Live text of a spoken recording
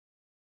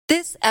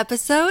This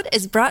episode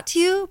is brought to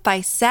you by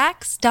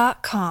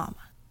Sax.com.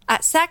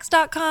 At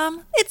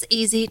Sax.com, it's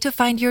easy to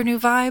find your new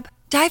vibe.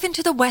 Dive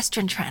into the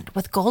Western trend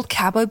with gold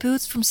cowboy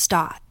boots from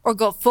Stott, or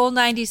go full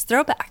 90s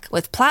throwback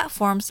with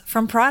platforms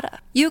from Prada.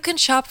 You can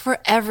shop for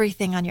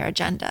everything on your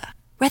agenda,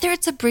 whether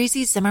it's a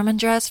breezy Zimmermann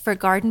dress for a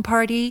garden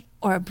party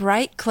or a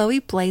bright Chloe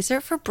blazer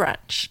for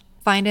brunch.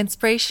 Find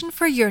inspiration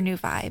for your new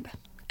vibe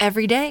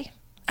every day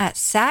at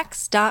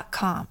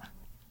Sax.com.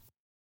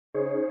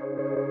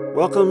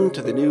 Welcome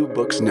to the New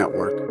Books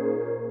Network.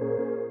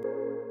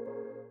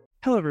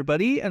 Hello,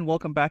 everybody, and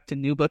welcome back to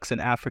New Books in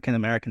African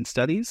American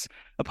Studies,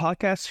 a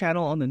podcast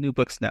channel on the New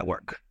Books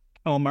Network.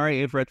 I'm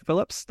Amari Everett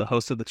Phillips, the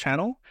host of the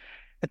channel,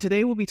 and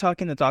today we'll be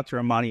talking to Dr.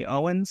 Imani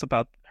Owens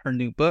about her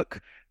new book,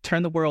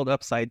 Turn the World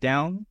Upside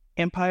Down,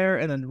 Empire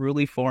and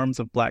Unruly Forms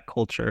of Black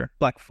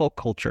Folk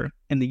Culture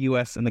in the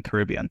U.S. and the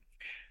Caribbean.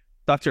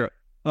 Dr.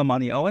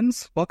 Imani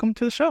Owens, welcome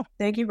to the show.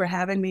 Thank you for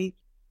having me.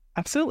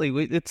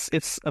 Absolutely.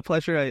 It's a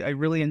pleasure. I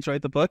really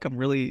enjoyed the book. I'm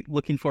really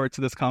looking forward to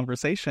this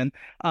conversation.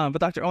 But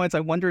Dr. Owens, I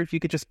wonder if you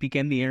could just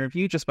begin the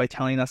interview just by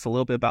telling us a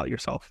little bit about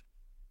yourself.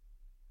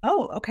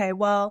 Oh, okay.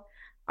 Well,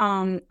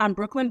 I'm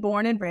Brooklyn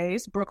born and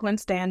raised, Brooklyn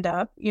stand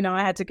up.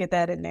 I had to get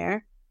that in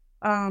there.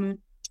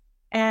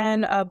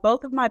 And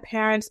both of my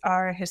parents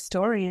are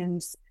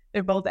historians.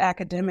 They're both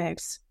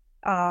academics.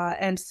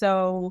 And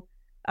so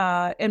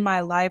in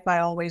my life, I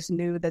always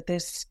knew that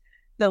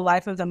the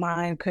life of the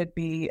mind could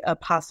be a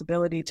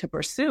possibility to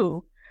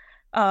pursue.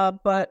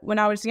 But when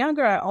I was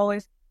younger, I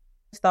always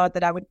thought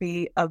that I would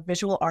be a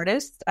visual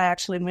artist. I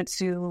actually went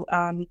to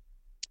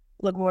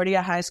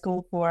LaGuardia High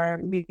School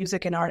for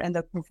music and art and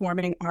the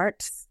performing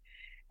arts.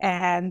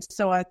 And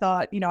so I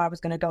thought, I was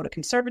going to go to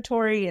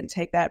conservatory and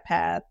take that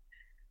path.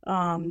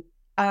 I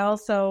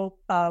also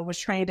was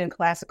trained in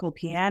classical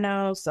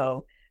piano,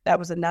 so that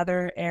was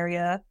another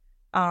area.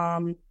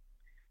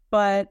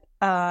 But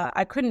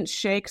I couldn't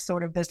shake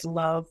sort of this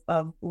love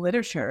of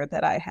literature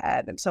that I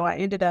had. And so I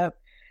ended up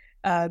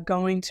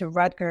going to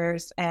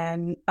Rutgers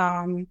and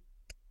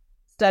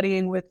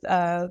studying with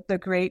the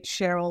great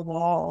Cheryl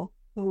Wall,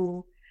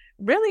 who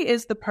really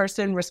is the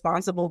person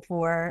responsible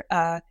for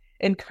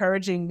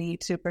encouraging me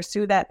to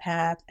pursue that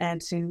path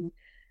and to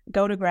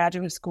go to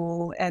graduate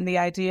school. And the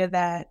idea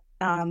that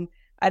I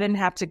didn't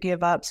have to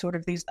give up sort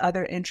of these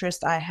other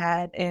interests I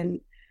had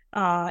in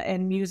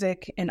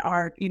music and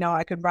art.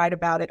 I could write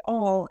about it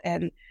all,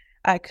 and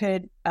I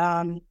could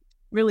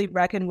really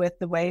reckon with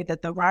the way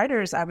that the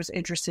writers I was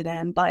interested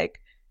in,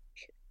 like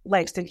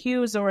Langston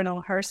Hughes or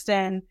Ornell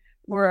Hurston,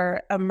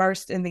 were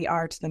immersed in the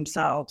arts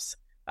themselves.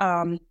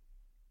 And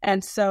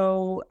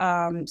so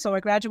I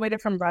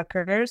graduated from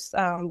Rutgers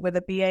with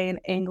a BA in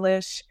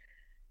English,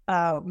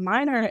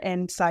 minor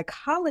in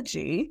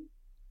psychology,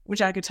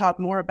 which I could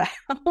talk more about.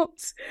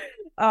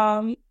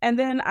 And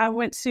then I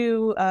went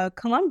to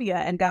Columbia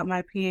and got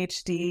my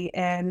PhD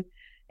in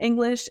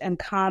English and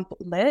Comp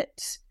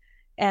Lit.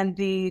 And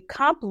the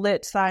Comp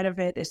Lit side of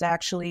it is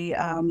actually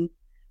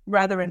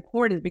rather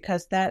important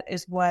because that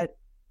is what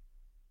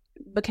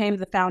became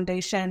the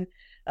foundation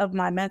of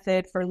my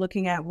method for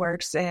looking at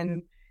works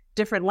in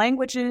different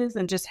languages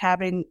and just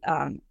having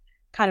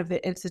kind of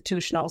the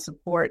institutional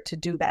support to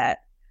do that.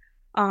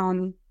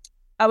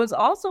 I was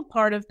also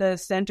part of the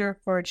Center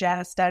for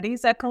Jazz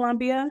Studies at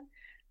Columbia.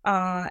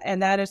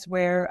 And that is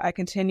where I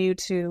continue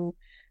to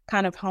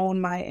kind of hone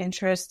my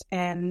interest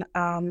in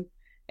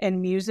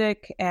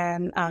music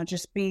and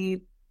just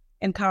be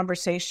in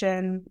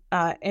conversation,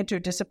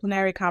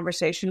 interdisciplinary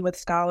conversation with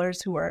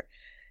scholars who are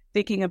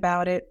thinking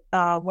about it,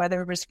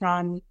 whether it was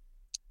from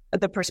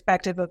the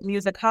perspective of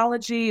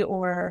musicology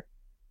or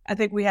I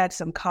think we had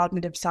some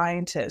cognitive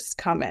scientists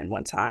come in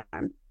one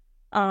time.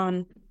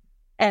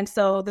 And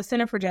so the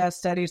Center for Jazz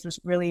Studies was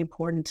really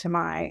important to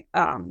my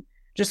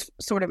just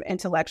sort of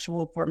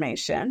intellectual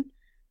formation.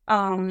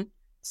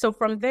 So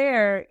from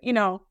there,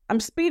 I'm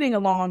speeding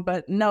along,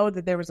 but know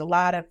that there was a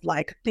lot of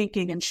like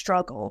thinking and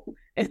struggle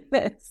in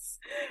this.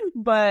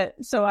 But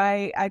so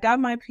I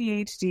got my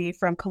PhD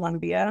from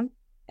Columbia,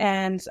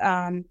 and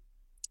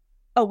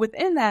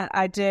within that,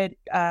 I did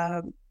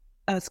a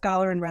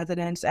scholar in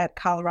residence at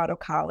Colorado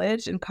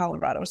College in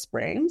Colorado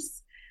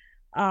Springs.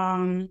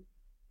 And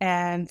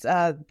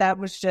that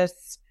was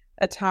just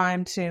a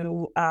time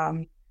to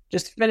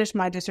just finish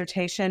my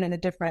dissertation in a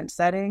different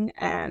setting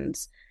and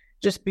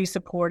just be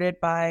supported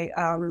by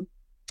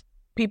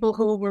people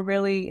who were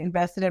really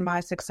invested in my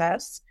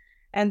success.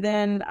 And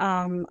then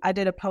I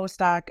did a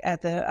postdoc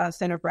at the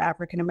Center for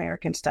African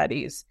American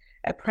Studies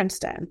at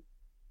Princeton.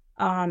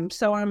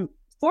 So I'm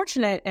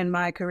fortunate in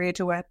my career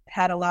to have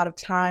had a lot of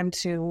time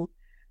to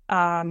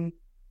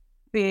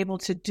be able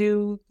to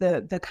do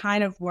the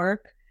kind of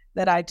work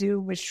that I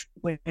do, which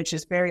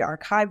is very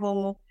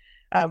archival,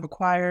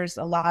 requires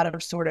a lot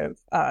of sort of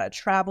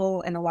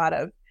travel and a lot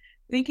of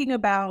thinking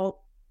about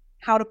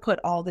how to put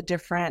all the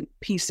different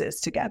pieces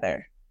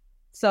together.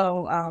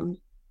 So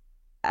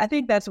I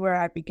think that's where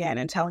I began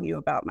in telling you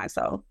about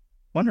myself.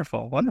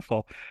 Wonderful,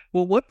 wonderful.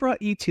 Well, what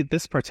brought you to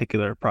this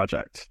particular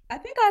project? I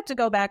think I have to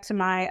go back to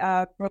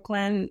my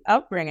Brooklyn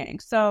upbringing.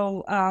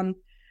 So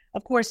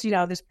of course,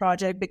 this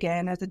project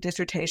began as a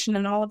dissertation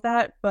and all of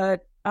that,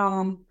 but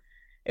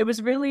it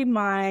was really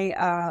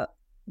my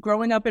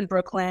growing up in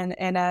Brooklyn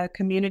in a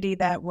community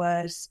that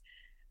was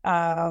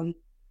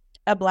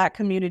a Black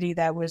community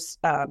that was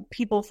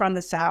people from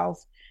the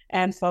South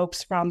and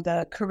folks from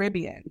the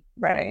Caribbean,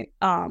 right?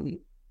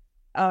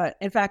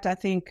 In fact, I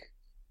think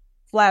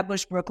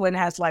Flatbush, Brooklyn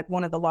has like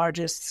one of the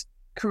largest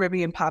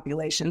Caribbean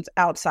populations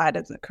outside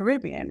of the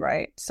Caribbean,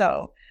 right?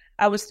 So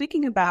I was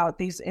thinking about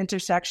these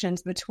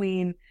intersections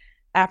between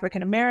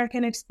African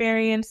American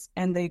experience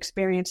and the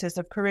experiences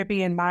of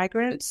Caribbean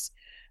migrants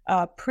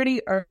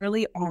pretty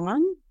early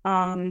on.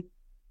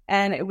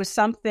 And it was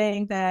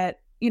something that,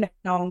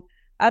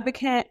 I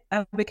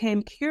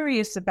became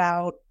curious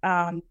about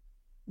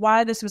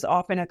why this was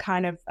often a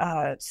kind of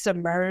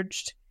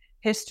submerged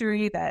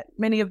history, that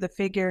many of the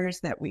figures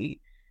that we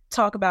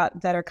talk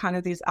about that are kind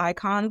of these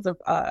icons of,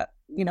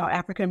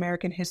 African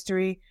American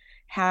history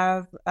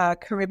have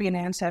Caribbean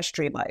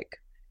ancestry, like,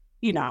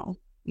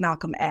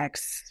 Malcolm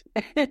X,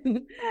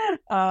 and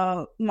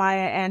Maya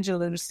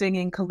Angelou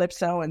singing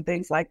Calypso and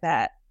things like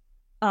that.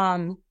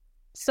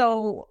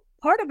 So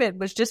part of it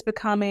was just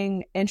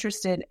becoming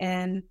interested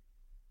in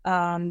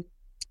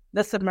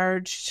the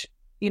submerged,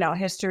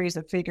 histories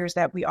of figures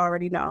that we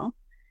already know.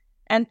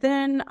 And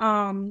then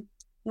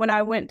when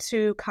I went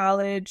to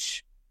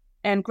college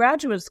and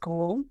graduate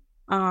school,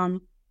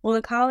 in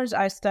college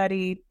I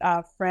studied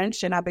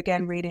French, and I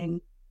began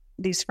reading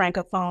these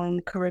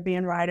Francophone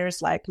Caribbean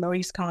writers like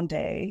Maurice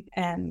Condé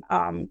and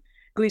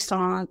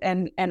Glissant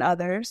and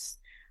others.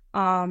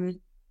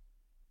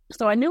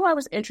 So I knew I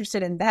was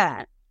interested in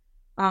that.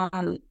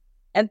 And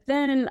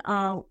then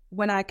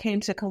when I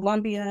came to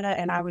Columbia,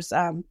 and I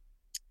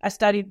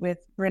studied with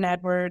Bryn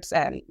Edwards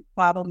and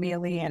Bob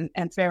O'Meally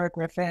and Farrah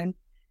Griffin,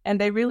 and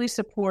they really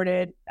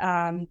supported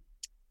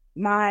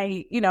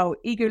my,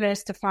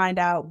 eagerness to find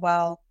out,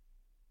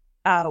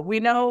 we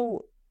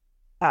know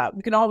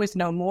we can always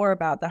know more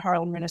about the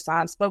Harlem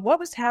Renaissance, but what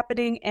was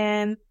happening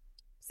in,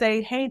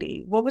 say,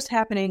 Haiti? What was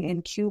happening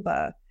in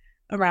Cuba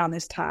around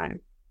this time?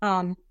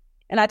 And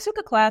I took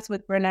a class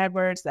with Bryn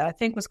Edwards that I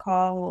think was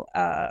called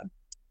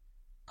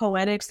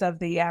Poetics of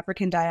the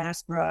African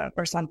Diaspora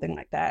or something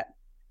like that.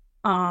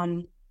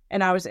 And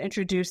I was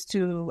introduced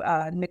to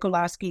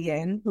Nicolas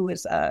Guillen, who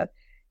is a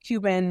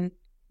Cuban,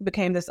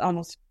 became this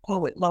almost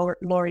poet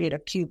laureate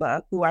of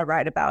Cuba, who I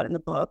write about in the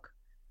book.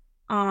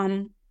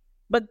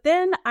 But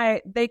then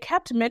they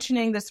kept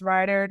mentioning this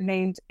writer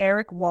named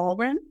Eric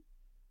Walren.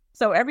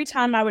 So every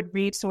time I would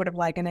read sort of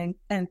like an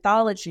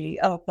anthology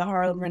of the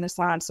Harlem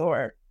Renaissance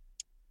or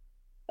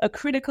a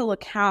critical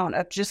account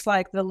of just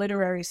like the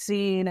literary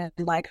scene and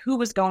like who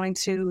was going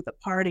to the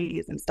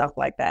parties and stuff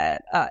like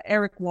that,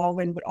 Eric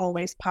Walren would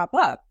always pop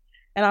up.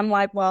 And I'm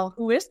like, well,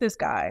 who is this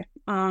guy?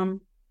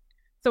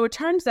 So it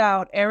turns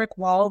out Eric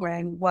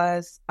Walren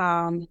was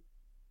one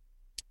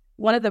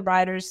of the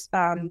writers,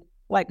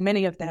 like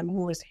many of them,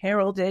 who was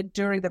heralded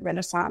during the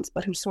Renaissance,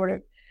 but who sort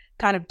of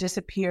kind of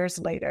disappears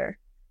later.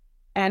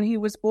 And he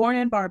was born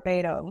in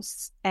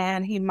Barbados,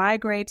 and he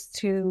migrates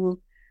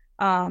to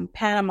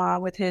Panama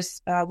with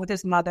his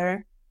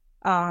mother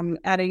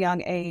at a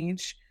young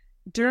age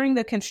during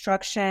the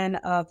construction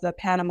of the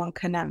Panama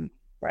Canal,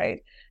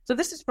 right? So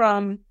this is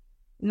from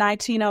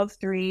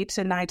 1903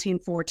 to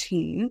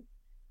 1914,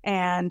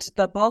 and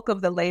the bulk of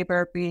the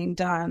labor being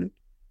done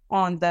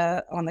on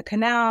the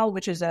canal,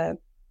 which is a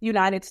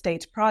United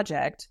States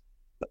project,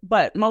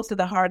 but most of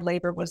the hard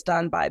labor was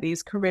done by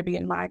these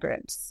Caribbean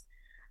migrants.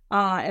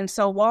 And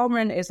so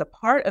Walren is a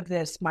part of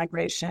this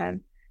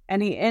migration,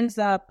 and he ends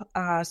up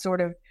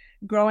sort of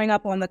growing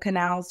up on the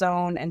canal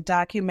zone and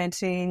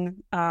documenting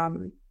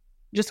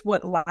just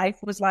what life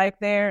was like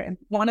there. And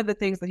one of the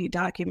things that he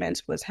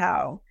documents was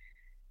how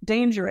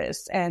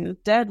dangerous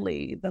and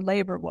deadly the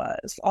labor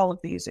was, all of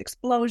these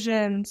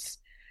explosions.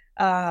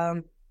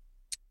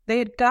 They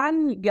had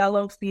gotten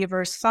yellow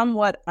fever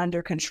somewhat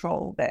under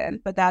control then,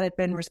 but that had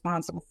been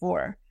responsible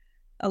for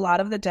a lot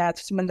of the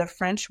deaths when the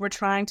French were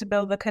trying to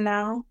build the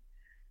canal.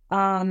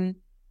 And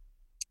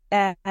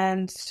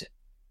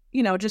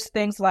just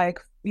things like,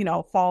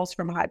 falls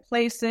from high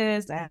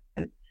places.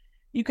 And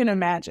you can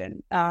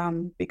imagine,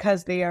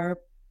 because they are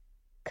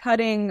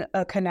cutting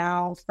a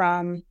canal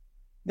from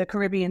the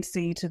Caribbean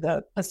Sea to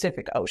the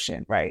Pacific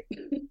Ocean, right?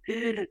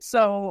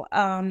 So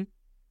out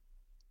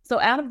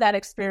of that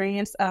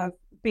experience of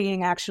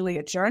being actually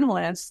a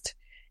journalist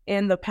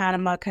in the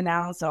Panama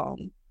Canal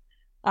Zone,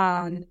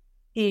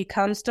 he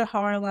comes to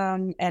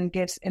Harlem and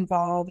gets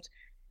involved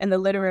in the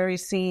literary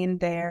scene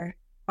there,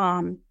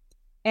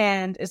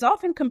 and is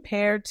often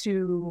compared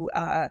to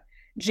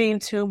Jean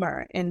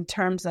Toomer in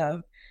terms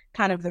of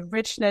kind of the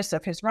richness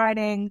of his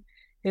writing,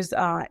 his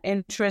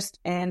interest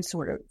in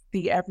sort of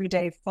the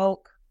everyday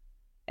folk.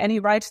 And he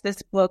writes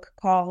this book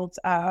called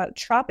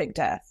Tropic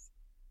Death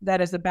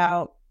that is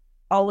about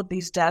all of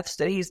these deaths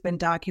that he's been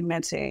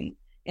documenting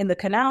in the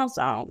Canal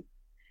Zone.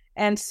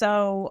 And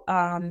so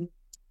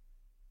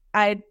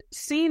I'd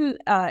seen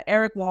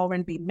Eric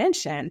Walren be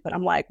mentioned, but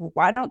I'm like, well,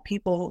 why don't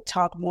people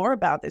talk more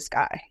about this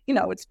guy?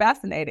 It's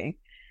fascinating.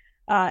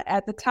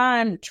 At the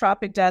time,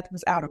 Tropic Death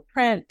was out of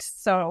print.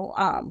 So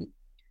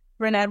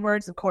Brent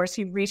Edwards, of course,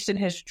 he reached in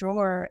his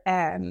drawer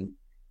and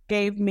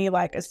gave me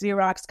like a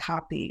Xerox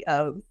copy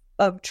of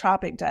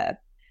Tropic Death.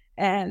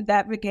 And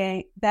that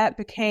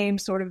became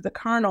sort of the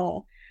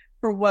kernel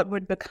for what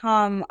would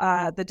become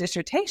the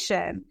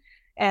dissertation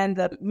and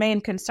the main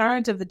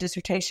concerns of the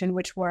dissertation,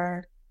 which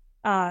were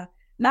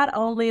not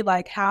only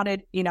like how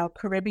did,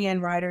 Caribbean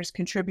writers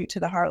contribute to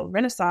the Harlem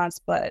Renaissance,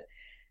 but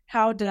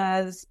how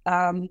does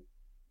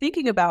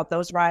thinking about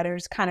those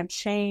writers kind of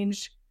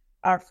change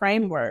our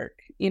framework,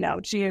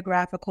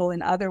 geographical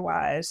and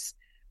otherwise,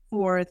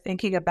 for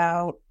thinking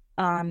about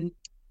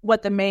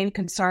what the main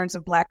concerns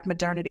of Black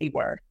modernity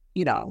were,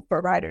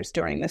 for writers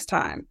during this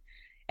time.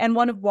 And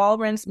one of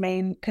Walren's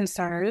main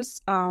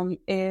concerns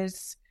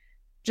is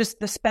just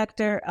the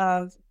specter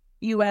of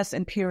U.S.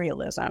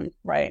 imperialism,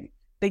 right?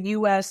 The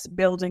U.S.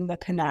 building the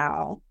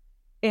canal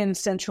in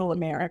Central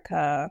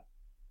America,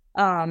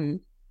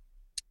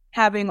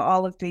 having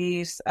all of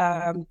these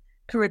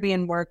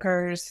Caribbean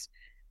workers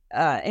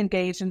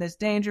engaged in this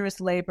dangerous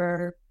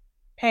labor,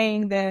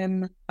 paying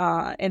them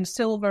in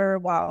silver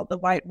while the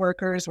white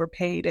workers were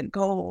paid in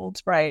gold,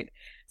 right?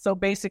 So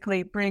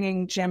basically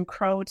bringing Jim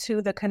Crow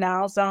to the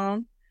canal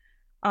zone,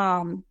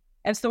 and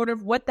sort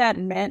of what that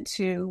meant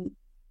to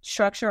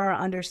structure our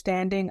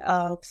understanding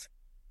of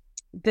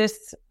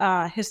this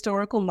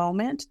historical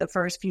moment, the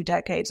first few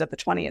decades of the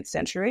 20th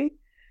century,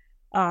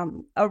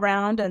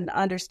 around an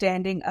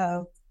understanding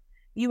of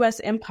U.S.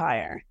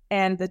 empire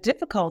and the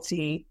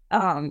difficulty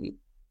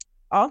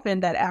often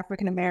that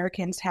African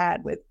Americans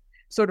had with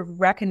sort of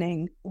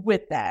reckoning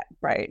with that,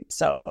 right?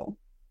 So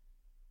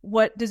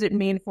what does it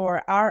mean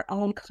for our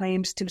own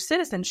claims to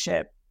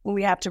citizenship when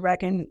we have to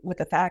reckon with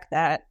the fact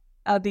that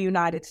the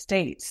United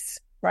States,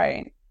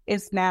 right,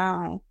 is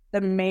now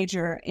the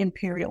major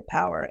imperial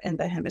power in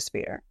the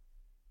hemisphere?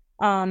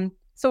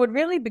 So it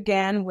really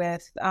began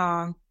with,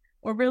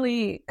 or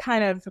really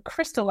kind of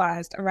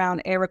crystallized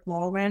around Eric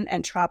Walren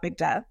and Tropic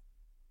Death.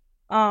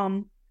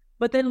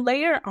 But then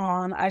later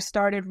on, I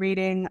started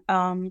reading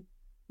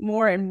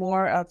more and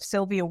more of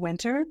Sylvia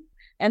Wynter.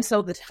 And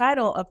so the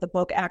title of the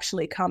book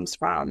actually comes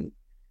from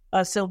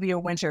a Sylvia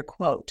Wynter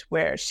quote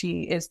where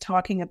she is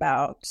talking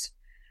about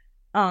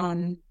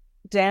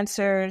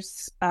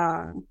dancers.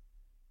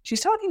 She's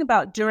talking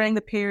about during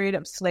the period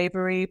of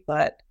slavery,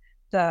 but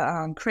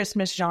the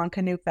Christmas Jean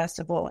Canoe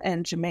Festival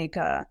in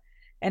Jamaica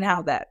and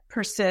how that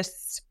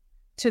persists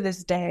to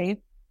this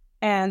day,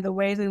 and the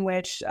ways in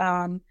which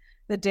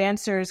the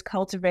dancers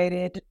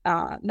cultivated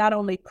not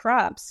only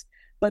crops,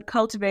 but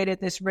cultivated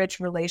this rich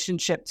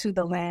relationship to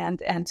the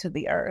land and to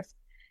the earth.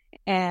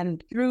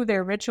 And through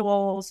their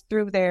rituals,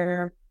 through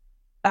their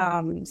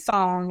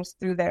songs,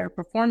 through their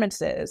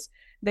performances,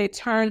 they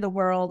turned the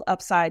world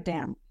upside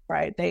down,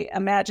 right? They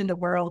imagined a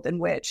world in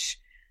which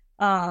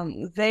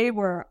they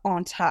were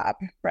on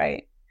top,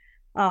 right?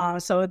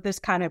 So this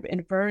kind of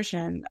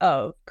inversion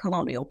of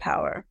colonial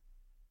power.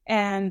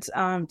 And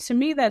to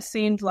me, that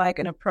seemed like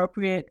an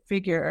appropriate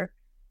figure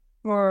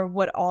for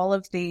what all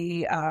of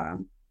the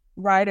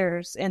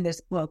writers in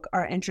this book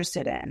are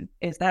interested in,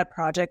 is that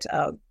project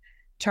of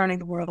turning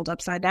the world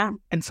upside down.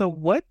 And so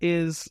what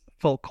is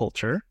folk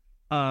culture?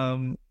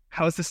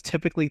 How is this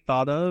typically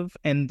thought of?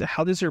 And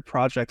how does your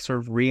project sort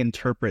of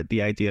reinterpret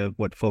the idea of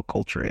what folk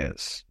culture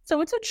is?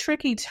 So it's a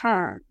tricky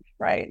term,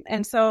 right?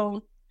 And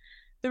so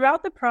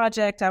throughout the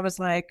project, I was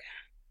like,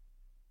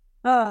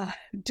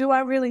 do I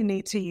really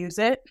need to use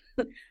it?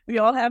 We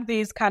all have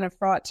these kind of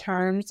fraught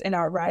terms in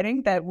our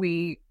writing that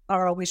we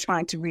are always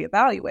trying to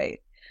reevaluate.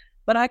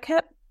 But I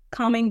kept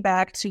coming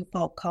back to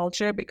folk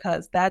culture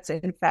because that's,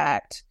 in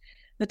fact,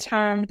 the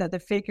term that the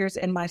figures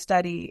in my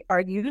study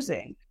are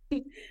using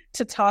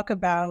to talk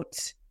about,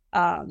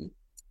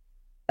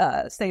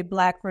 say,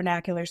 Black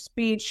vernacular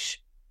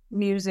speech,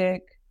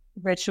 music,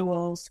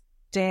 rituals,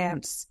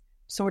 dance,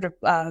 sort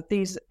of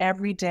these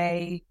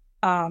everyday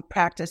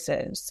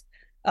practices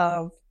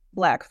of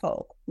Black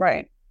folk,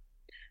 right?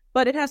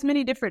 But it has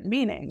many different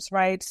meanings,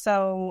 right?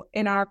 So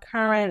in our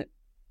current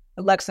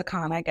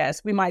lexicon, I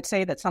guess, we might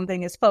say that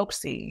something is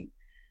folksy,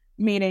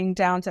 meaning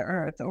down to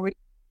earth, or we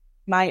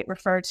might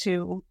refer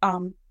to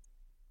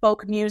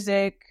folk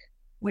music,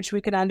 which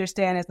we can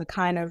understand as a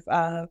kind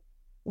of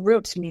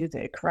roots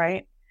music,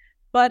 right?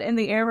 But in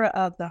the era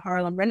of the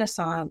Harlem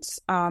Renaissance,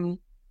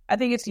 I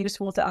think it's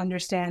useful to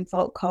understand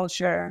folk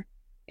culture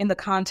in the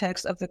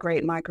context of the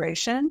Great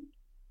Migration,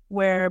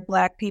 where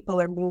Black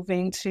people are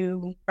moving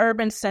to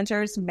urban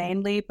centers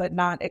mainly, but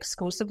not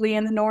exclusively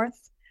in the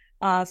North.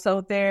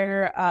 So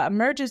there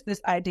emerges this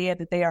idea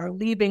that they are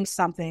leaving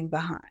something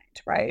behind,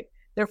 right?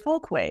 Their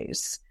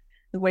folkways,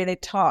 the way they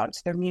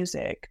talked, their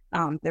music,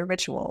 their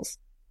rituals.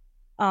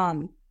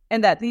 And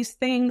that these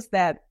things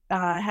that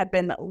had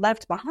been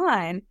left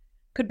behind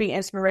could be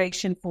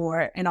inspiration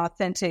for an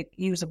authentic,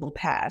 usable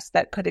past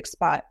that could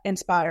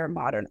inspire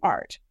modern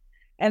art.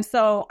 And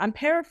so I'm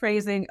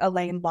paraphrasing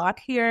Elaine Locke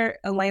here.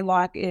 Elaine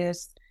Locke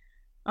is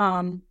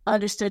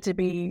understood to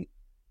be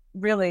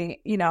really,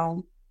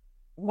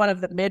 one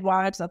of the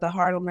midwives of the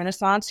Harlem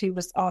Renaissance, he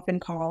was often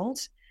called.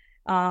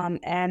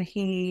 And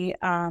he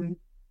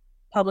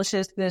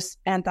publishes this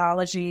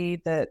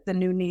anthology, The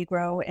New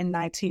Negro, in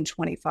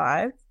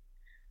 1925.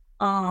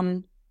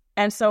 And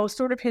so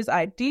sort of his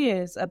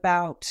ideas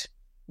about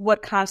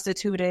what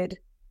constituted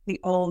the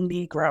old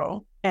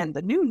Negro and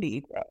the new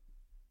Negro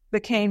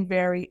became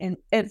very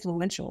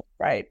influential,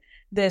 right?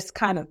 This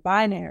kind of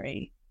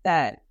binary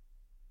that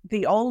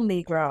the old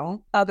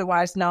Negro,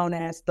 otherwise known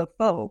as the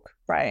folk,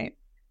 right,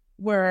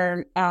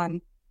 were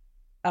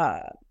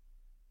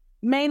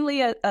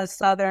mainly a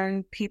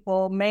Southern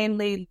people,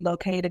 mainly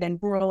located in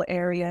rural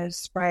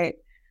areas, right?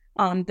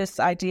 This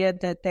idea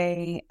that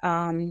they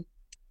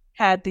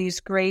had these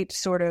great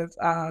sort of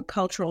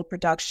cultural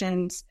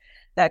productions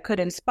that could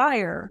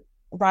inspire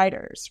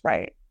writers,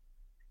 right?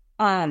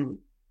 And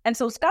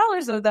so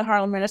scholars of the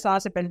Harlem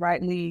Renaissance have been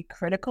rightly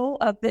critical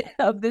of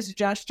this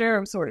gesture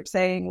of sort of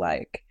saying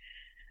like,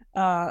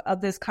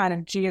 of this kind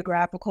of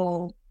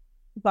geographical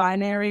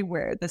binary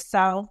where the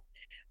South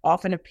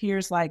often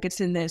appears like it's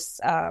in this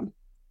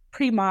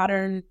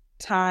pre-modern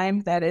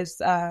time that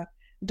is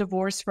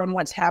divorced from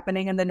what's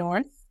happening in the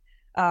North.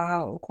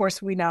 Of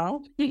course, we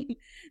know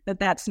that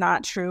that's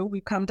not true.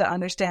 We've come to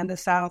understand the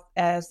South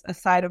as a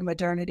site of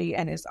modernity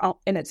and is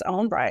in its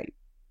own right.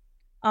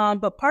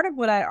 But part of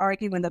what I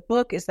argue in the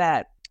book is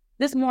that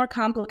this more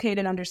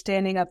complicated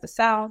understanding of the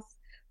South,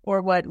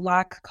 or what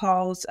Locke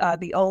calls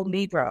the old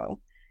Negro,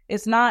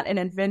 is not an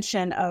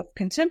invention of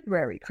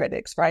contemporary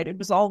critics, right? It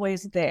was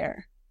always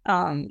there.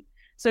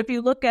 So if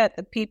you look at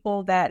the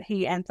people that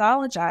he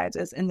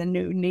anthologizes in the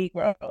New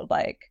Negro,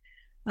 like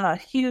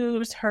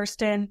Hughes,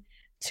 Hurston,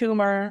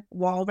 Toomer,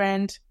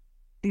 Walrand,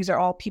 these are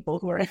all people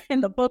who are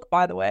in the book,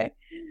 by the way.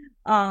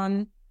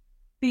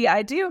 The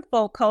idea of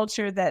folk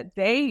culture that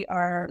they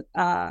are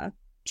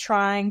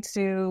trying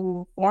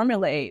to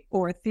formulate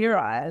or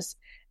theorize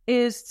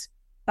is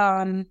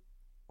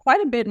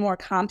quite a bit more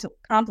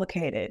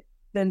complicated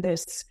than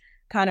this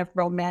kind of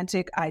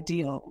romantic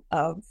ideal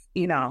of,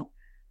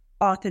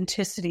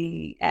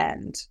 authenticity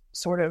and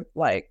sort of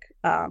like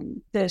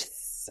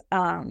this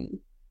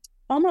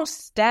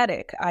almost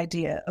static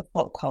idea of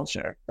folk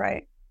culture,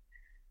 right?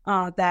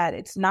 That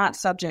it's not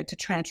subject to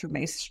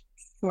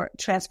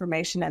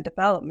transformation and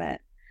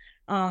development.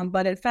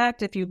 But in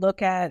fact, if you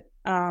look at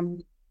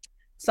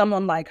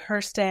someone like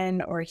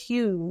Hurston or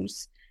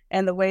Hughes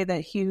and the way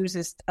that Hughes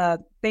is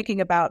thinking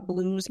about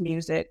blues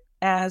music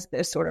as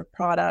this sort of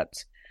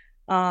product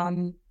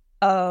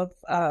of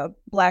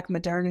Black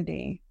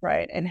modernity,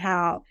 right? And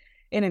how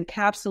it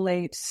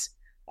encapsulates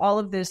all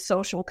of this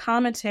social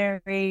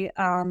commentary,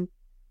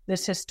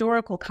 this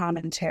historical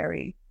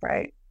commentary,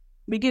 right?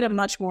 We get a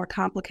much more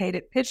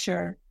complicated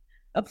picture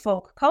of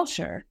folk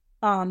culture.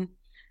 And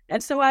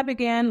so I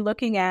began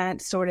looking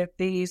at sort of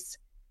these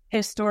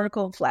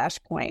historical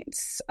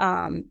flashpoints.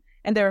 And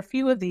there are a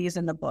few of these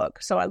in the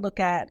book. So I look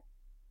at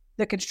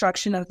the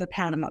construction of the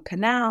Panama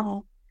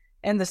Canal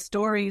and the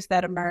stories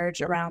that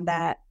emerge around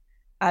that.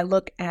 I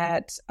look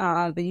at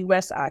the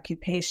U.S.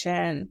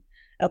 occupation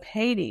of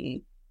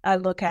Haiti. I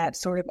look at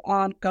sort of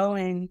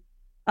ongoing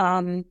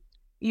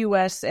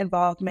U.S.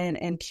 involvement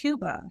in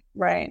Cuba,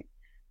 right?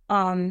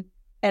 And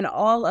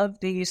all of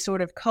the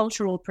sort of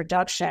cultural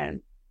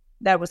production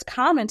that was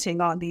commenting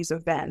on these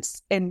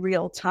events in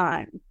real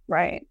time,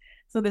 right?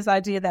 So this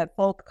idea that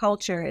folk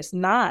culture is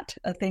not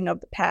a thing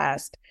of the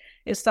past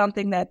is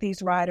something that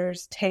these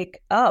writers take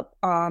up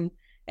and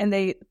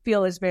they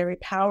feel is very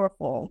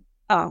powerful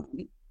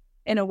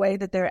in a way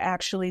that they're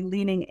actually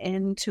leaning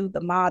into the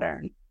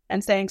modern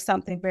and saying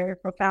something very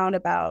profound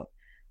about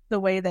the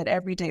way that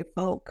everyday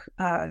folk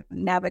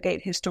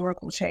navigate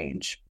historical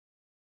change.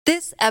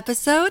 This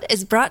episode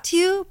is brought to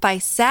you by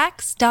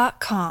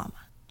Sax.com.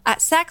 At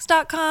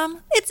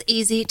Sax.com, it's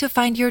easy to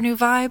find your new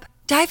vibe.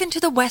 Dive into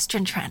the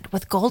Western trend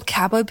with gold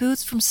cowboy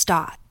boots from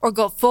Stott, or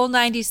go full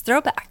 90s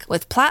throwback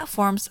with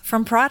platforms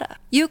from Prada.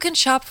 You can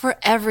shop for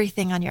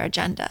everything on your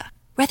agenda,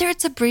 whether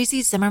it's a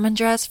breezy Zimmermann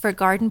dress for a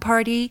garden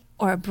party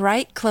or a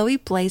bright Chloe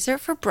blazer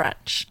for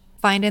brunch.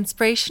 Find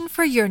inspiration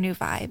for your new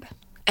vibe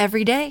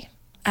every day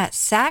at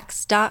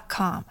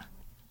Sax.com.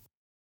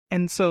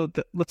 And so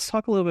let's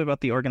talk a little bit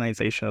about the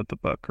organization of the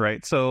book,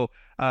 right? So,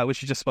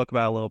 which you just spoke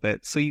about a little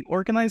bit. So you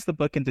organize the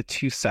book into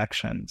two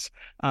sections.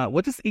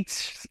 What does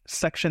each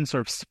section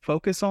sort of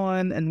focus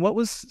on? And what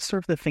was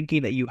sort of the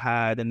thinking that you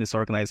had in this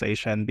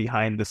organization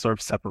behind the sort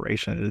of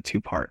separation into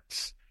two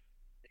parts?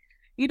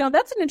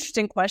 That's an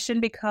interesting question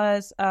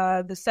because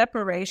the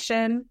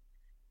separation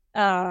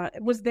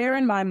was there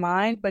in my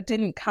mind, but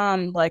didn't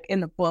come like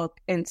in the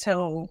book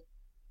until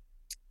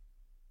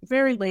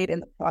very late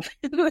in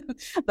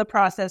the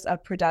process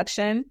of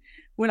production,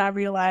 when I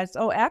realized,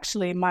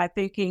 actually, my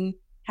thinking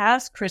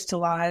has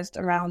crystallized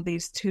around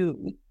these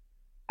two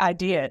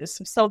ideas.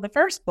 So the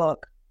first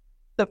book,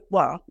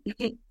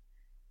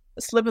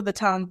 slip of the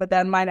tongue, but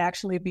that might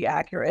actually be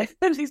accurate.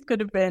 These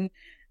could have been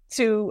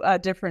two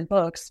different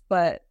books.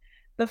 But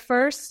the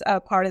first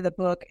part of the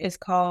book is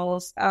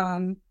called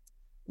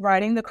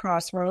Writing the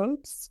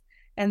Crossroads.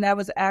 And that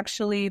was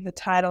actually the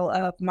title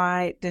of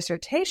my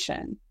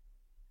dissertation.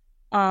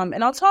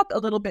 And I'll talk a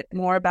little bit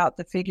more about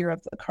the figure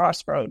of the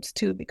crossroads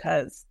too,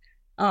 because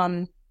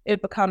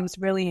it becomes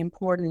really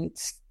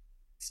important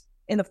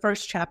in the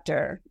first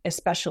chapter,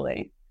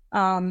 especially.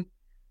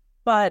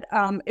 But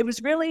it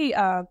was really,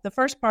 the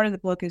first part of the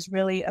book is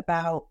really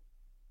about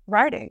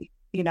writing,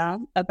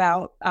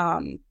 about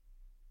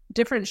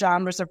different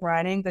genres of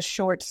writing, the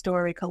short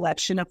story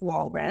collection of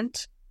Wall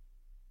Rent,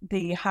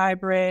 the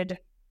hybrid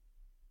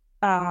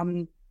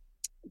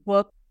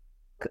book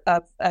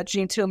of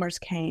Jean Toomer's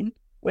Cane,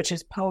 which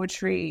is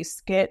poetry,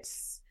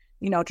 skits,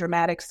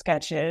 dramatic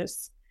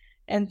sketches.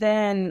 And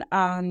then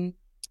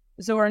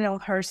Zora Neale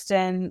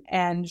Hurston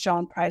and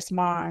Jean Price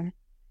Marr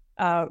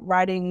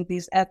writing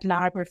these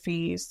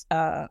ethnographies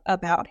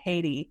about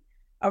Haiti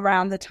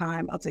around the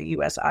time of the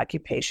U.S.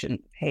 occupation of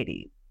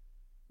Haiti.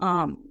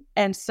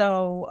 And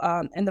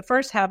so in the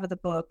first half of the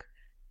book,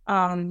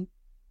 I'm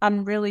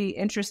really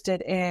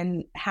interested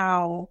in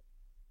how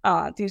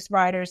these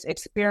writers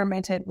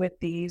experimented with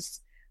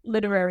these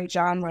literary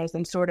genres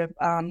and sort of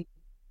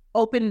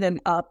opened them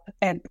up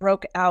and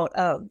broke out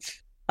of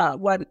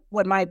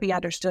what might be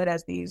understood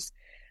as these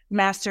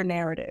master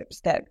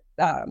narratives that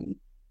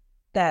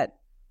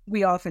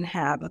we often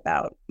have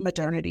about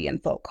modernity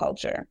and folk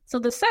culture. So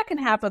the second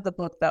half of the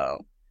book,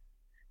 though,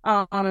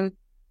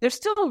 there's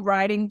still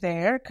writing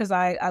there because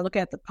I look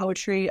at the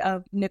poetry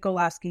of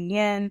Nicolas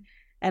Guillen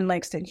and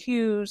Langston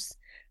Hughes,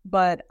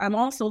 but I'm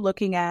also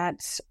looking at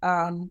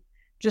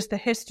just the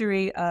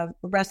history of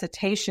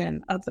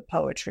recitation of the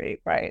poetry,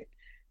 right?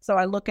 So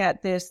I look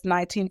at this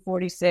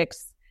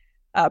 1946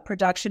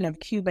 production of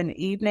Cuban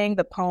Evening,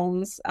 the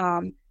poems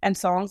and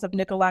songs of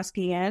Nicolas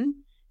Guillen,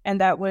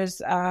 and that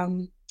was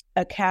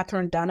a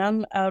Catherine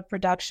Dunham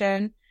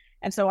production.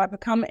 And so I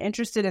become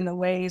interested in the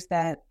ways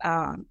that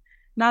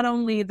not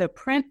only the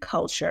print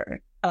culture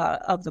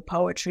of the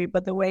poetry,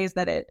 but the ways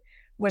that it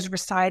was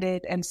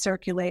recited and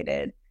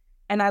circulated.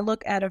 And I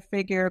look at a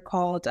figure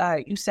called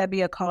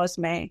Eusebia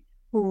Cosme,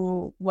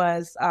 who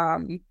was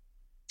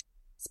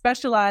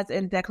specialized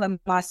in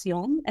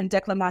declamation. And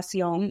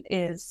declamation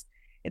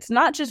it's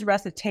not just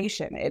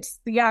recitation, it's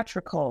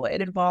theatrical.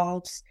 It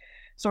involves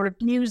sort of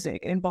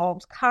music, it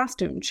involves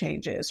costume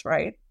changes,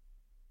 right?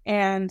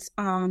 And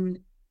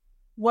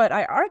what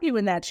I argue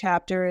in that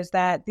chapter is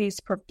that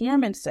these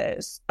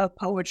performances of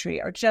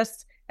poetry are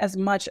just as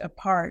much a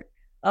part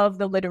of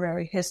the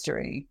literary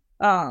history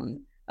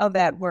of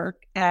that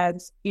work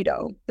as,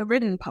 the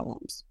written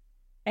poems.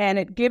 And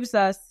it gives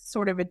us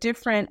sort of a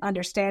different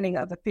understanding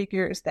of the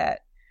figures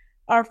that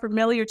are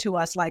familiar to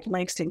us, like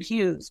Langston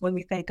Hughes, when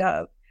we think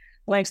of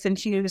Langston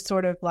Hughes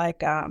sort of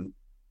like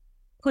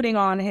putting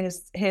on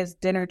his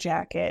dinner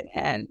jacket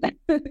and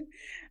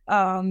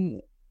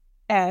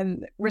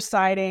and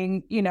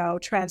reciting,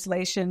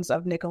 translations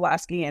of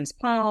Nicolas Guillen's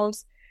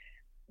poems.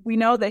 We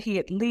know that he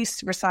at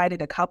least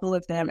recited a couple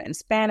of them in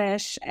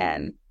Spanish,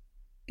 and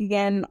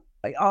Guillen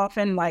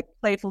often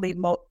playfully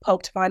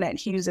poked fun at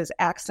Hughes's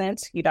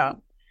accent,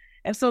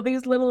 And so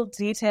these little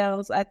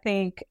details, I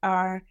think,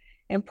 are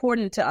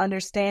important to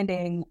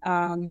understanding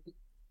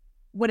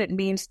what it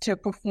means to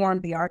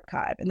perform the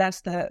archive. And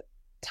that's the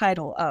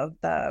title of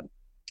the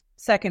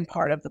second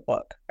part of the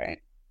book, right?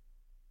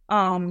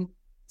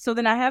 So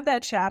then I have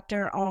that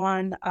chapter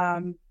on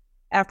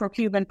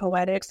Afro-Cuban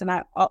poetics, and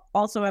I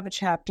also have a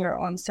chapter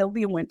on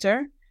Sylvia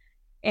Wynter.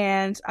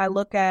 And I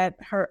look at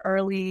her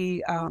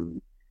early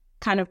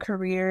kind of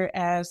career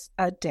as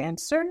a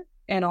dancer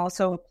and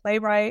also a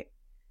playwright,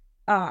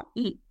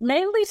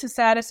 mainly to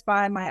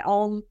satisfy my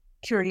own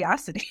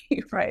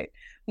curiosity, right?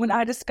 When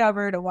I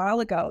discovered a while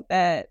ago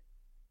that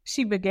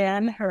she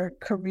began her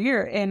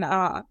career in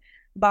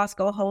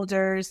Bosco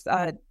Holder's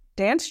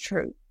dance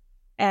troupe,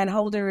 and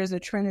Holder is a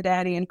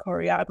Trinidadian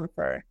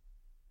choreographer,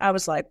 I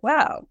was like,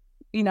 wow,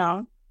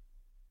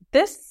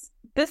 this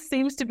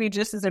seems to be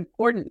just as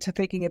important to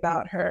thinking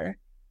about her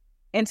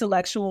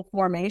intellectual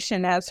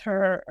formation as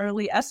her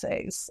early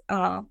essays.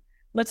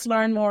 Let's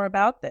learn more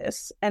about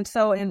this. And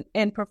so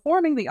in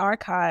performing the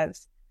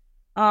archives,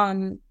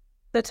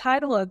 the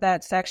title of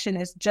that section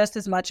is just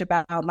as much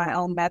about my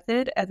own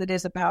method as it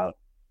is about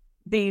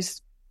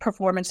these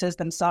performances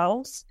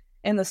themselves,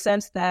 in the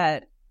sense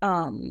that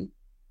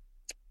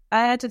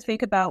I had to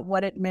think about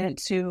what it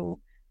meant to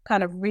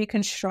kind of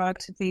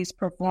reconstruct these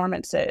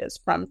performances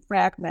from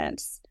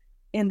fragments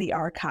in the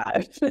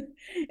archive.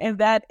 And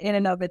that in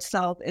and of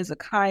itself is a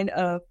kind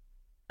of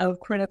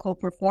critical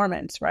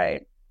performance,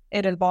 right?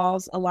 It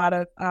involves a lot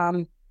of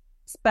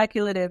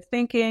speculative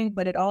thinking,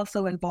 but it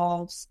also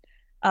involves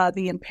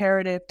the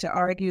imperative to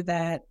argue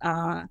that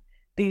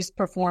these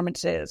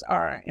performances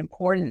are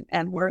important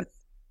and worth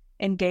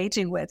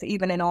engaging with,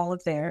 even in all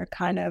of their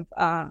kind of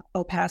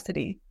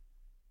opacity.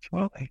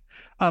 Absolutely.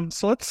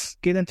 So let's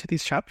get into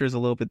these chapters a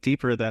little bit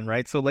deeper then,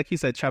 right? So like you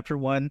said, chapter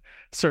 1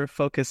 sort of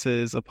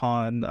focuses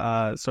upon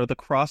sort of the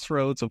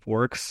crossroads of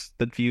works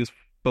that views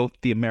both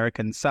the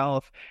American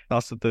South and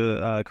also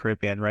the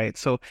Caribbean, right?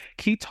 So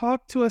can you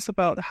talk to us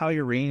about how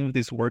your reading of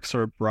these works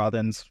sort of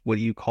broadens what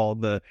you call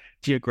the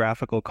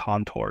geographical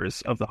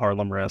contours of the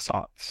Harlem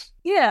Renaissance?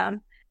 Yeah.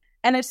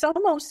 And it's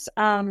almost,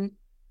 to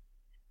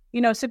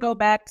go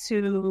back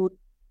to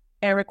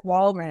Eric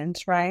Walrand,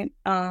 right?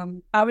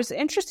 I was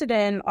interested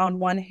in, on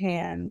one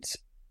hand,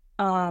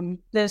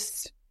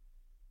 this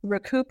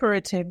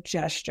recuperative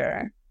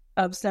gesture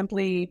of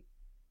simply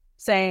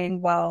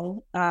saying,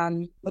 well,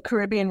 the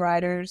Caribbean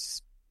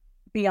writers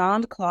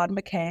beyond Claude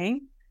McKay,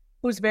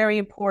 who's very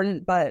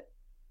important, but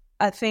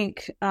I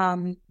think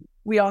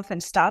we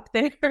often stop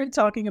there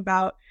talking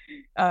about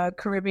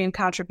Caribbean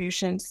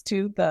contributions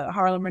to the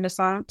Harlem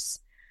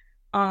Renaissance.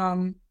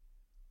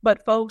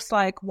 But folks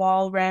like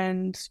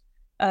Walrand,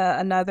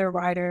 another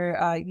writer,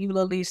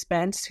 Eula Lee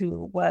Spence,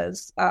 who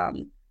was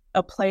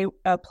a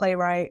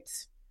playwright,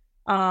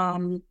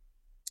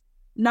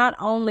 not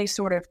only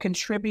sort of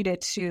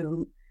contributed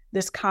to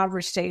this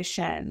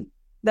conversation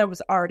that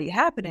was already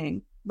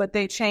happening, but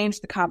they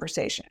changed the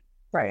conversation,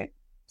 right?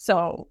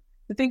 So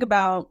to think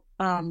about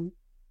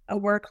a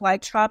work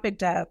like Tropic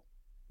Death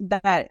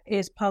that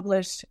is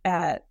published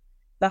at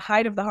the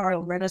height of the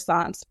Harlem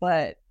Renaissance,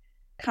 but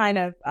kind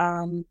of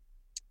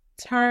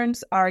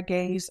turns our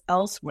gaze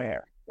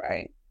elsewhere,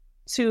 right?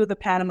 To the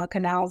Panama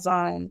Canal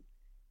Zone,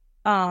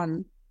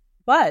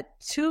 but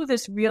to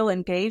this real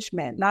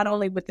engagement, not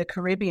only with the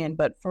Caribbean,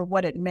 but for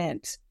what it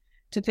meant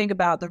to think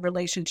about the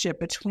relationship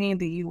between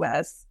the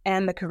U.S.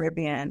 and the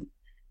Caribbean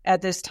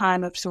at this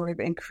time of sort of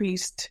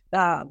increased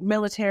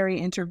military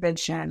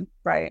intervention,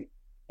 right,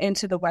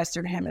 into the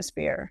Western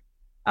Hemisphere.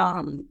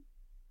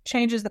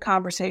 Changes the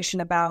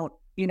conversation about,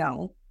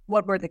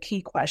 what were the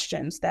key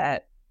questions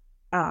that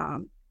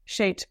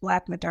shaped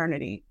Black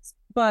modernity.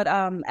 But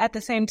at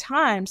the same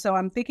time, so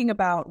I'm thinking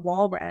about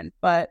Walrand,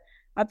 but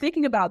I'm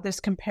thinking about this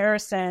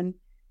comparison,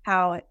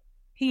 how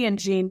he and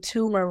Jean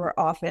Toomer were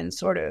often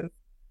sort of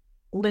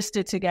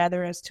listed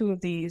together as two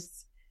of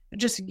these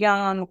just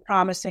young,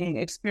 promising,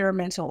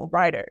 experimental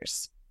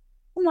writers.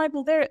 I'm like,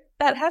 well, there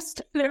has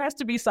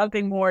to be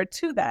something more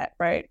to that,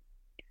 right?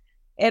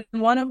 In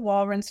one of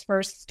Walrand's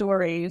first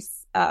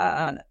stories,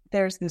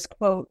 there's this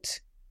quote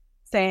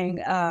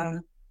saying,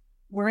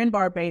 we're in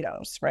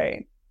Barbados,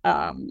 right?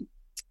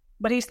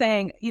 But he's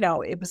saying,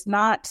 it was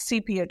not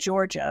Sepia,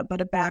 Georgia, but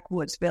a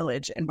backwoods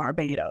village in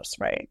Barbados,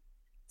 right?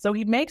 So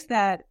he makes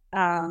that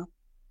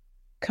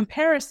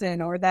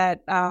comparison, or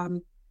that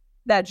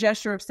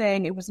gesture of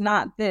saying it was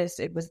not this,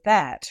 it was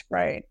that,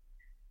 right?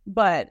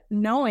 But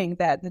knowing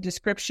that the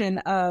description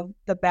of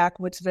the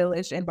backwoods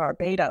village in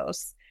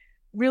Barbados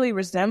really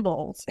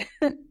resembles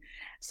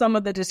some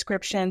of the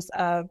descriptions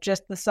of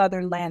just the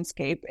southern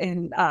landscape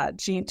in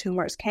Jean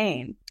Toomer's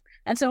Cane.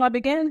 And so I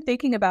began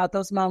thinking about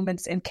those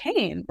moments in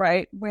Cane,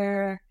 right,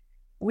 where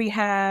we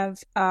have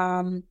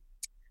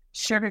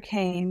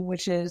sugarcane,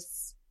 which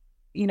is,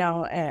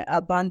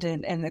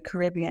 abundant in the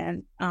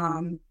Caribbean.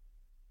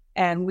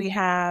 And we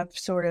have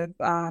sort of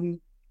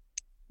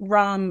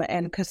rum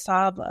and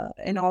cassava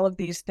and all of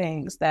these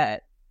things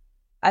that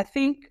I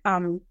think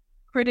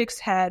critics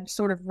had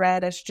sort of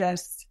read as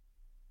just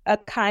a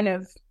kind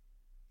of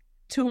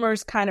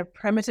Toomer's kind of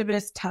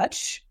primitivist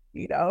touch,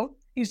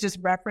 he's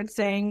just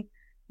referencing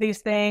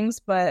these things.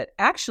 But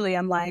actually,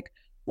 I'm like,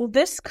 well,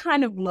 this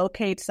kind of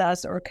locates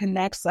us or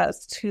connects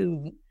us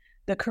to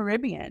the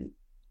Caribbean.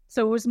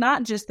 So it was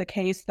not just the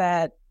case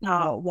that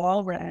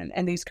Walrand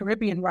and these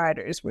Caribbean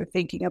writers were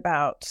thinking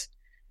about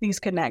these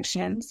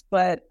connections,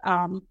 but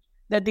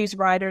that these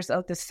writers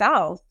of the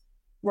South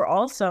were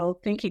also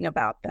thinking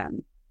about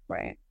them,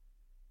 right?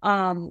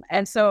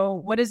 And so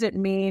what does it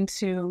mean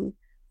to,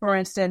 for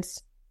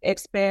instance,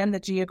 expand the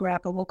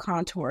geographical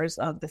contours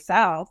of the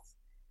South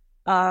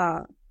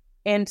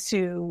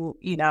into,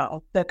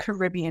 the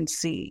Caribbean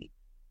Sea?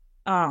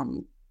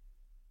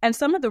 And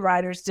some of the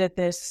writers did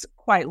this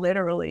quite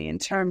literally in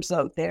terms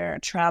of their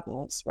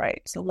travels,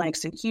 right? So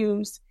Langston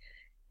Hughes,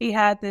 he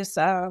had this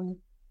kind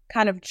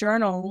of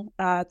journal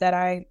that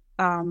I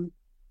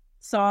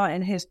saw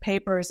in his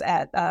papers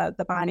at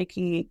the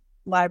Beinecke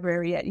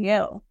Library at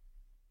Yale.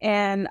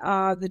 And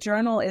the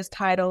journal is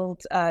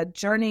titled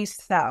Journey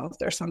South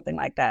or something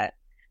like that.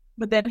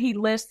 But then he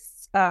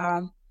lists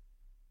all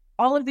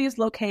of these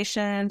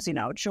locations,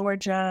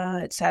 Georgia,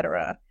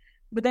 etc.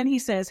 But then he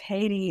says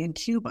Haiti and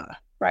Cuba,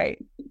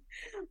 right?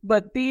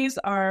 But these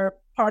are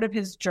part of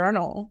his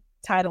journal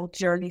titled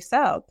Journey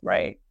South,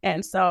 right?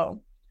 And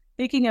so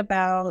thinking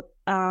about,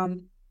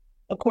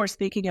 of course,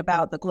 thinking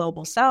about the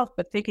global South,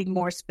 but thinking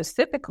more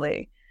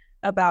specifically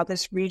about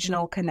this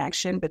regional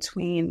connection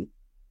between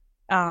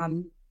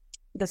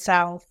the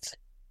South,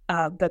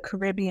 the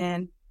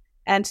Caribbean,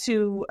 and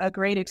to a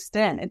great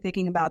extent, and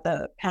thinking about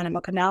the Panama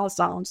Canal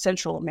Zone,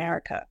 Central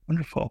America.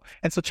 Wonderful.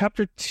 And so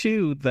chapter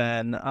 2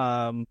 then,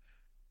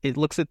 it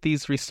looks at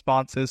these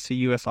responses to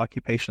U.S.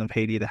 occupation of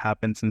Haiti that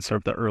happens in sort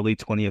of the early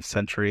 20th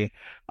century.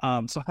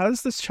 So how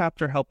does this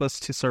chapter help us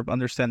to sort of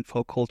understand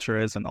folk culture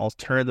as an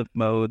alternative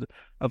mode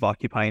of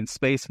occupying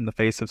space in the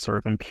face of sort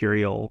of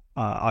imperial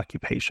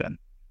occupation?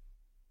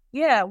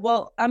 Yeah,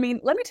 well, I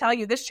mean, let me tell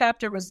you, this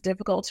chapter was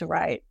difficult to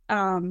write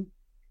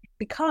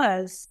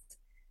because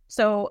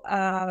so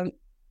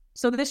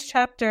so this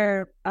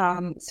chapter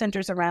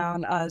centers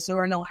around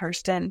Zora Neale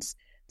Hurston's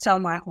 "Sell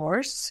My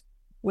Horse,"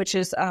 which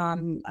is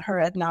her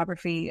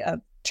ethnography of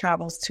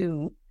travels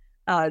to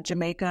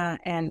Jamaica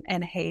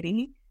and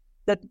Haiti.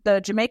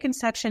 The Jamaican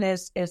section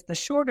is the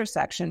shorter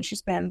section. She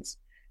spends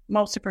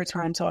most of her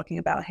time talking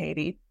about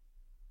Haiti.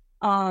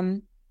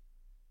 And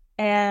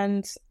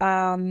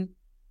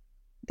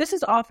this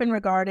is often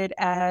regarded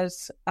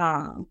as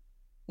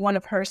one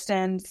of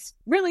Hurston's,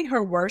 really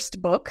her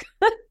worst book,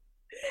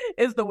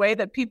 is the way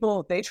that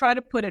they try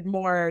to put it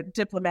more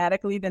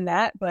diplomatically than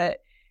that, but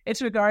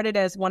it's regarded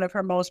as one of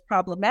her most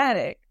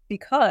problematic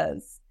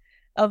because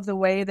of the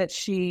way that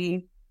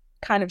she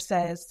kind of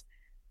says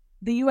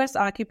the U.S.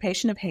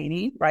 occupation of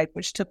Haiti, right,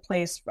 which took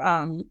place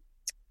from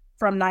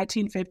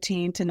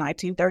 1915 to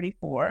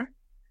 1934,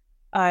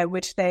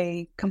 which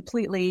they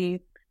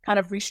completely kind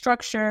of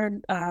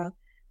restructured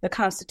the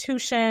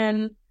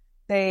Constitution.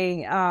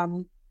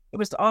 It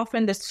was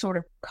often this sort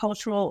of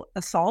cultural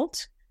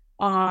assault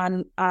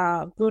on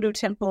voodoo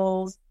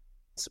temples,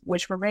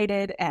 which were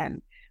raided,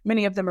 and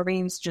many of the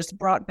Marines just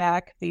brought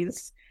back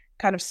these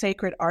kind of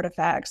sacred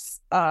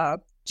artifacts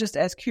just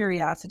as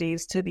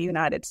curiosities to the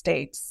United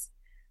States.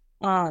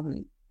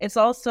 It's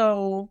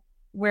also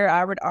where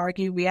I would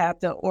argue we have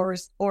the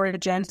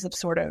origins of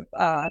sort of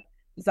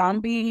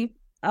zombie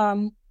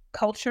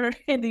culture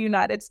in the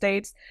United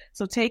States.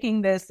 So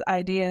taking this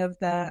idea of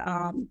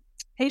the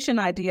Haitian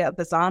idea of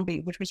the zombie,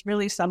 which was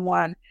really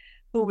someone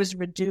who was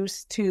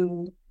reduced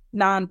to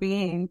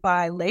non-being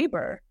by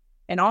labor,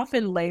 and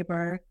often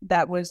labor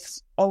that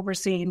was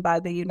overseen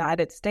by the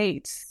United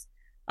States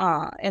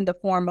in the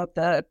form of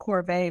the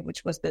corvée,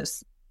 which was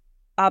this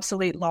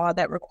obsolete law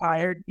that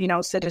required,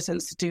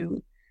 citizens to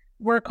do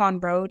work on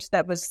roads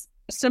that was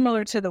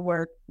similar to the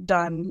work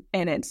done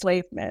in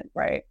enslavement,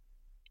 right?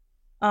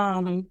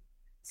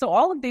 So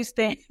all of these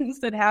things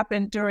that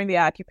happened during the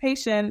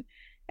occupation,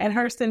 and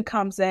Hurston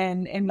comes in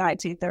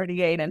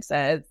 1938 and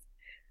says,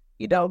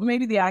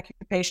 maybe the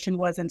occupation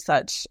wasn't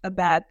such a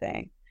bad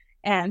thing.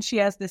 And she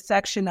has this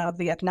section of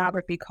the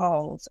ethnography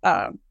called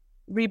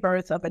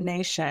Rebirth of a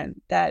Nation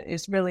that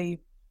is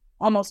really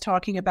almost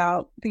talking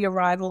about the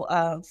arrival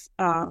of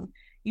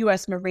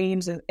U.S.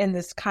 Marines in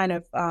this kind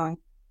of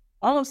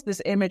almost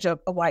this image of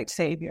a white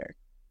savior,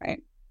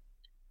 right?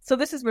 So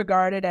this is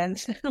regarded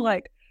as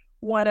like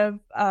one of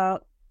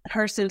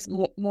Hurston's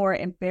more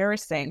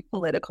embarrassing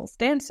political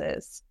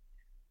stances.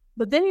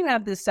 But then you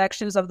have these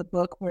sections of the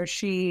book where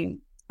she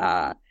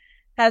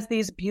has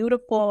these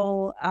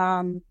beautiful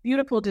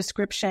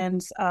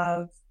descriptions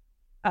of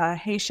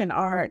Haitian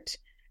art,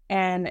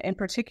 and in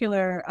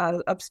particular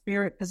of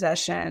spirit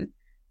possession,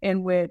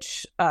 in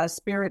which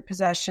spirit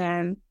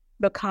possession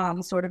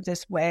becomes sort of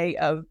this way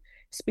of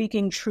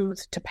speaking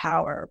truth to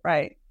power,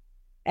 right?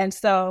 And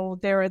so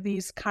there are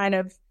these kind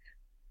of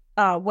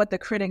what the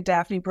critic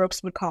Daphne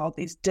Brooks would call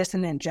these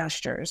dissonant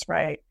gestures,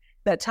 right?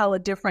 That tell a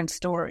different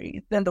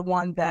story than the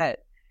one that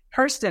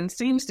Hurston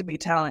seems to be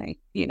telling,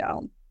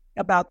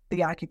 about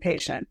the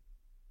occupation.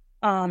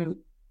 And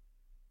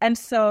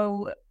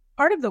so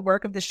part of the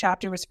work of this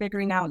chapter was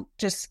figuring out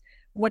just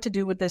what to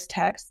do with this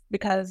text,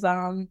 because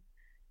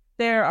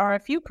there are a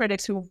few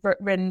critics who've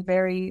written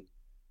very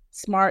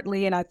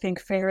smartly and I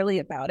think fairly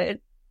about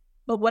it.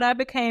 But what I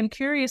became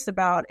curious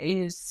about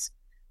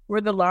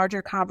were the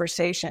larger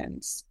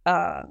conversations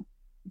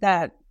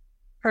that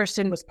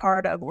Hurston was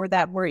part of, or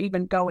that were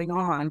even going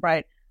on,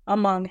 right,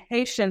 among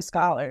Haitian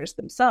scholars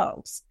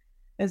themselves,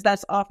 is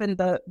that's often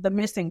the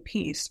missing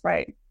piece,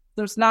 right?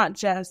 There's not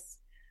just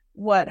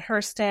what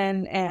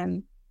Hurston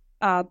and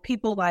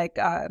people like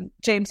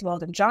James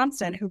Weldon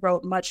Johnson, who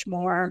wrote much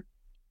more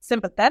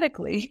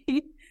sympathetically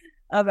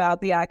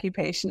about the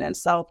occupation and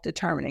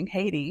self-determining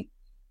Haiti.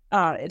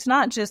 It's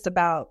not just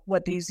about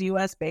what these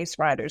U.S.-based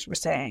writers were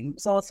saying.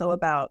 It's also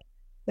about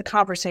the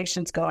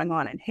conversations going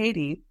on in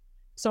Haiti.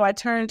 So I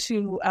turned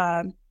to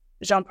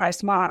Jean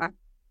Price-Mar,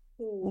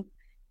 who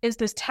is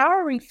this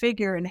towering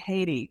figure in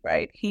Haiti,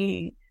 right?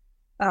 He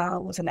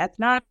was an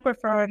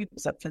ethnographer, he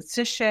was a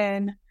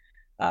physician,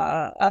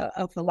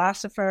 a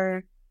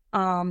philosopher,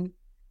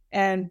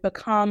 and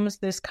becomes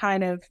this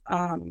kind of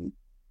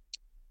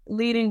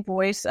leading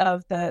voice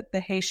of the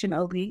Haitian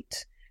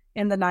elite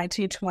in the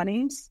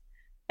 1920s.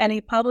 And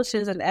he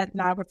publishes an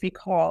ethnography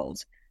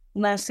called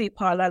L'ainsi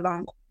parle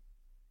l'oncle,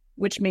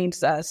 which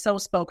means so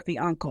spoke the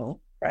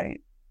uncle,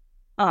 right?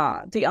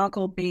 The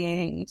uncle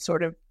being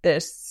sort of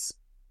this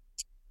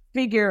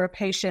figure of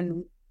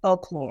Haitian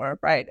folklore,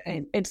 right,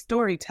 and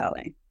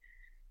storytelling.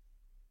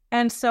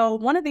 And so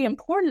one of the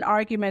important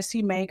arguments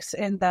he makes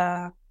in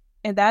that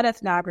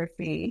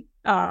ethnography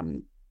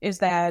is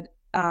that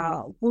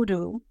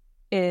voodoo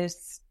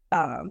is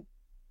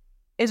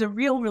a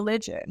real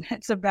religion.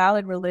 It's a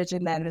valid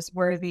religion that is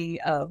worthy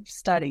of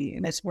study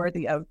and it's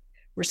worthy of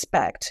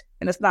respect.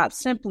 And it's not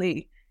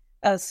simply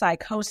a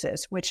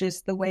psychosis, which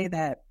is the way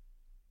that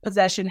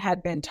possession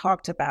had been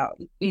talked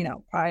about,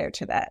 prior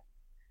to that.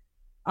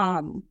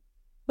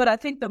 But I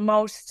think the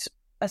most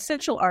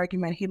essential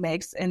argument he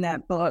makes in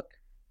that book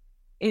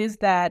is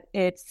that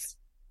it's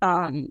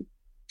an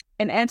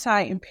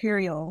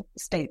anti-imperial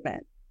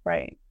statement,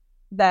 right?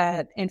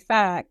 That, in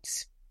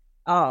fact,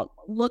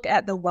 look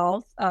at the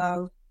wealth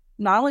of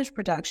knowledge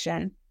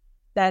production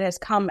that has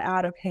come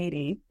out of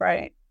Haiti,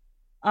 right?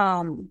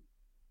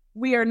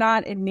 We are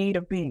not in need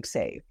of being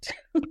saved,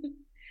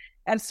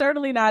 and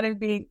certainly not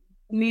in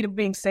need of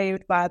being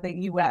saved by the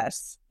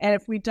U.S. And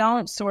if we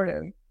don't sort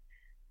of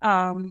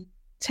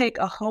take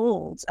a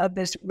hold of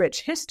this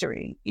rich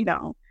history,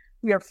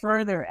 we are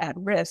further at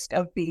risk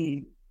of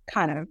being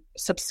kind of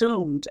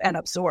subsumed and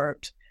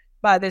absorbed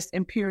by this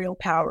imperial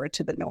power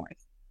to the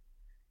north.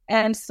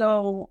 And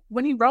so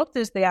when he wrote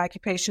this, the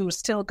occupation was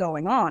still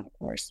going on, of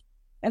course.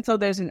 And so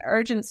there's an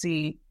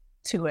urgency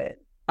to it.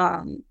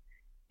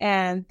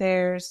 And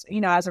there's,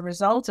 as a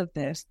result of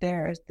this,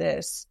 there's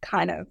this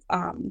kind of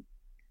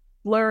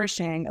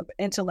flourishing of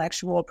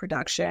intellectual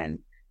production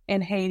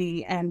in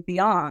Haiti and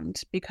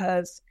beyond,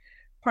 because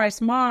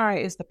Price Mar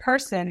is the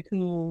person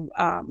who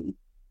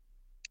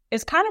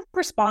is kind of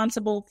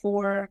responsible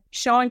for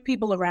showing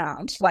people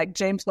around, like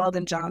James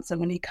Weldon Johnson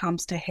when he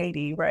comes to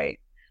Haiti, right?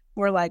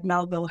 Or like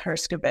Melville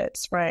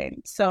Herskovitz, right?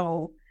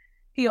 So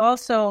he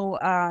also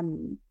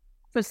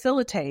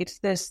facilitates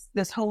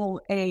this whole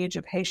age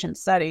of Haitian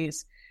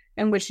studies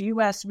in which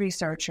U.S.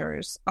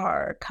 researchers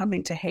are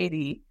coming to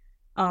Haiti,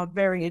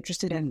 very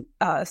interested in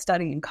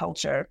studying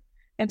culture.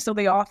 And so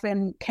they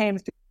often came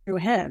through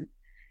him.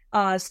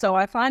 So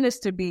I find this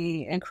to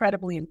be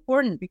incredibly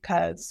important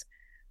because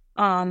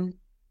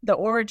the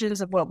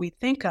origins of what we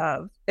think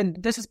of, and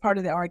this is part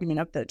of the argument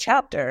of the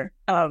chapter,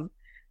 of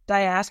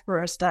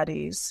diaspora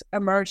studies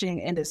emerging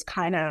in this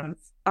kind of,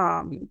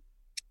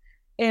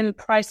 in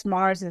Price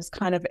Mars's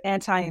kind of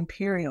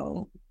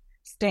anti-imperial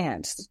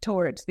stance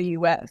towards the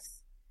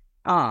U.S.,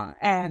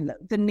 and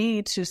the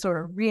need to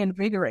sort of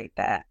reinvigorate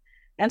that.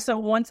 And so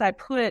once I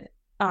put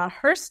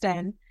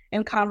Hurston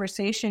in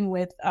conversation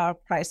with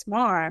Price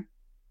Mar,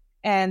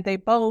 and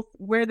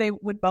where they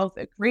would both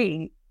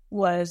agree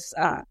was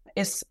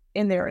is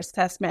in their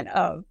assessment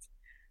of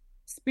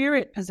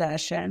spirit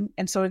possession.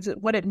 And so it's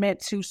what it meant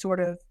to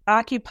sort of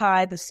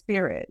occupy the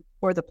spirit,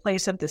 or the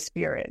place of the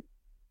spirit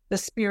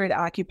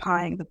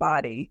occupying the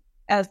body,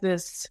 as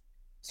this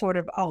sort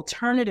of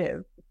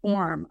alternative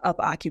form of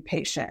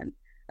occupation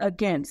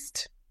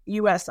against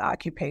U.S.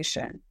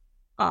 occupation.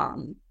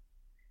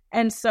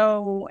 And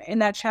so in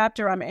that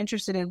chapter, I'm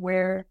interested in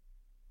where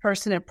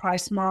Hurston and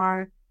Price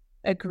Mar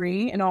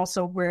agree and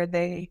also where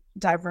they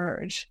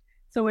diverge.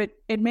 So it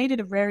made it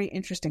a very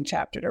interesting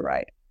chapter to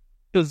write.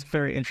 It was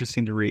very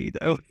interesting to read.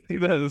 I would say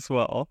that as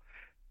well.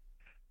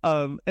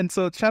 And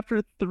so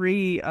chapter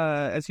 3,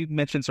 as you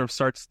mentioned, sort of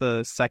starts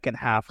the second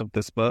half of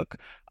this book.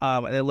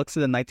 And it looks at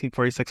the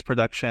 1946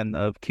 production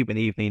of Cuban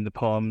Evening, the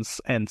poems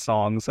and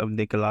songs of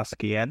Nicolas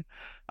Guillen.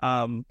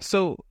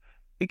 So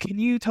can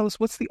you tell us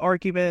what's the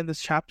argument in this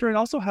chapter? And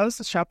also, how does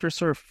this chapter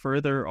sort of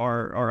further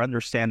our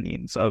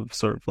understandings of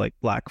sort of like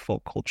Black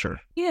folk culture?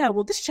 Yeah,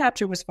 well, this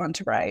chapter was fun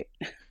to write.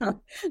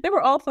 They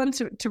were all fun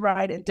to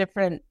write in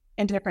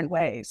different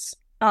ways.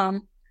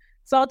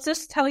 So I'll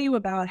just tell you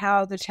about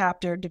how the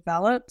chapter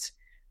developed.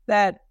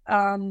 That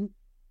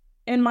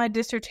in my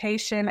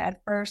dissertation,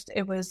 at first,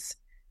 it was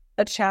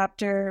a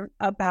chapter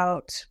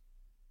about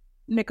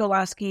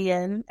Nicolas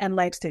Guillen and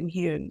Langston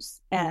Hughes.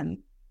 And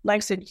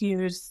Langston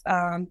Hughes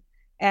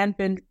and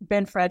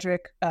Ben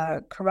Frederick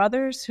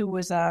Carruthers, who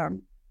was a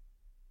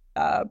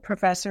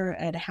professor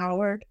at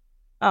Howard,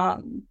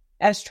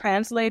 as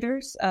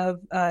translators of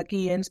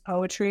Guillen's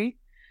poetry.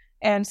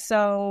 And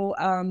so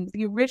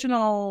the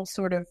original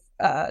sort of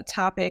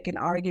topic and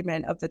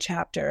argument of the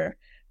chapter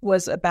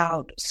was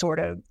about sort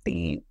of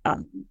the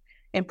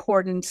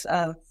importance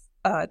of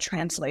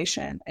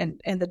translation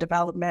and the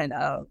development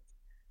of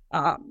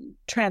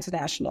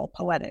transnational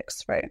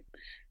poetics, right?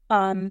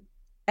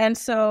 And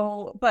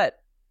so, but,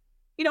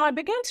 I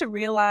began to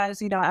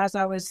realize, as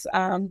I was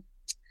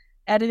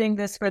editing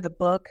this for the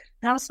book,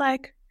 I was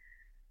like,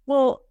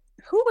 well,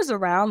 who was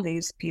around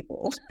these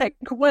people? Like,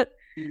 what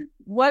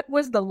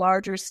was the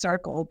larger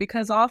circle?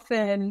 Because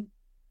often,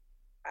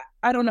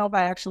 I don't know if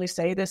I actually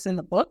say this in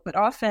the book, but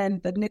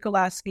often the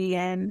Nicolas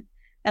Guillen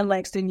and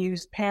Langston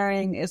Hughes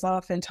pairing is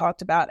often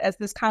talked about as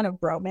this kind of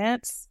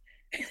bromance,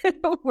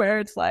 where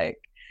it's like,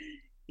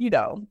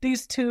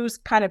 these two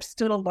kind of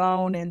stood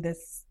alone in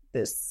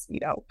this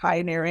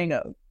pioneering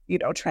of,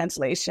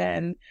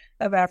 translation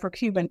of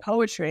Afro-Cuban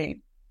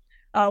poetry.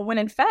 When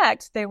in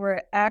fact, they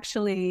were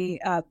actually,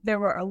 there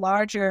were a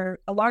larger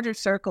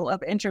circle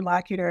of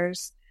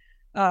interlocutors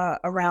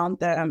around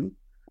them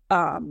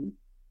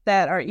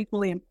that are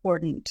equally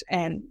important,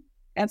 and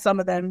some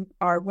of them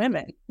are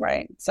women,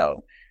 right?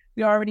 So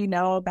we already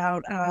know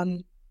about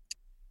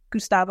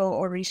Gustavo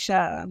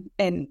Orisha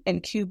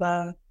in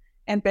Cuba,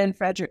 and Ben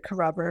Frederick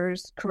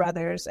Carruthers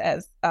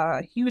as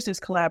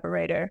Hughes's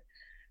collaborator.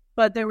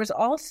 But there was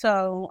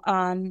also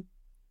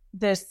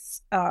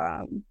this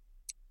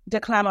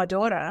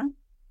declamadora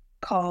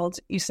called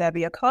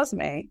Eusebia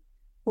Cosme,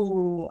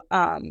 who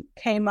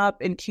came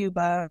up in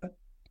Cuba,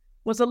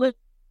 was a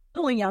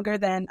little younger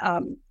than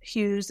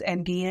Hughes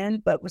and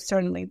Guillen, but was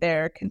certainly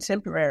their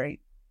contemporary.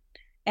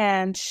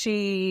 And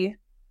she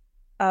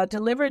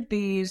delivered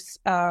these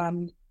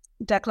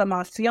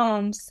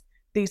declamations,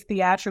 these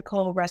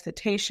theatrical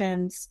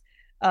recitations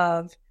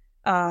of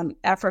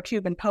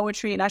Afro-Cuban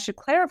poetry. And I should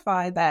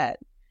clarify that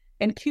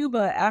in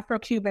Cuba,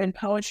 Afro-Cuban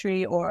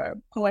poetry or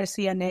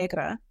poesía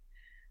negra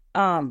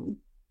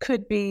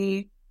could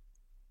be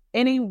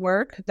any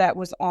work that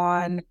was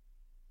on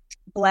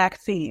Black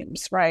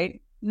themes,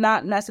 right?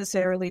 Not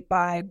necessarily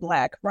by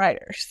Black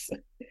writers.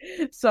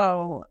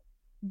 So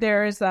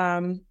there's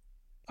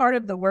part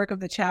of the work of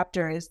the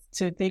chapter is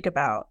to think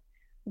about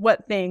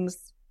what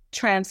things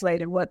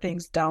translate and what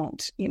things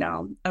don't,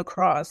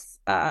 across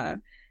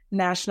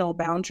national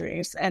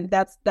boundaries. And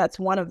that's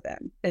one of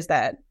them, is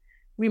that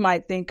we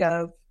might think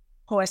of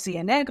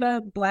poesía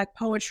negra, Black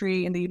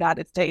poetry in the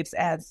United States,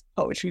 as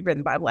poetry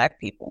written by Black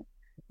people,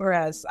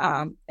 whereas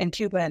in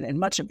Cuba and in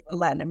much of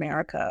Latin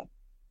America,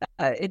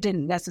 it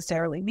didn't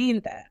necessarily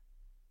mean that.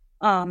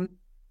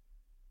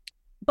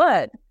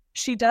 But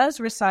she does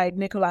recite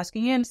Nicolas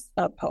Guillen's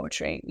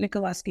poetry.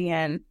 Nicolas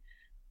Guillen,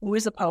 who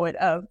is a poet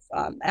of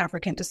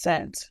African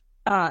descent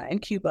in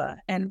Cuba,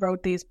 and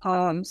wrote these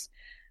poems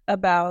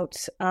about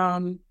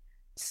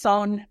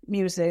son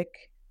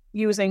music,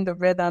 using the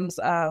rhythms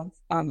of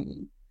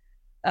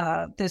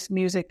this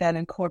music that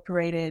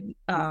incorporated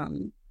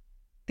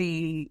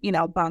the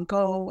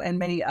bongo and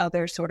many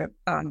other sort of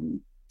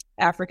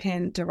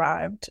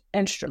African-derived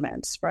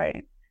instruments,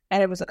 right?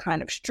 And it was a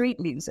kind of street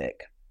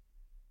music.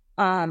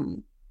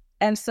 And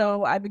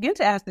so I began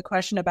to ask the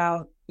question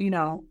about,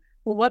 well,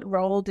 what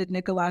role did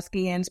Nicolas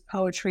Guillen's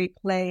poetry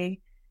play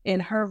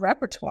in her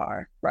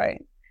repertoire,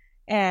 right?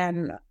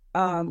 And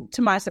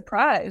to my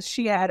surprise,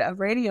 she had a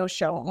radio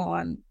show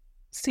on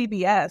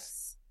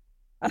CBS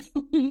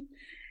in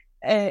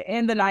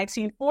the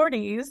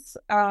 1940s,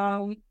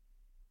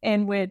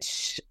 in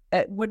which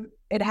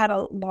it had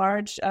a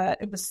large,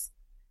 it was,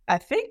 I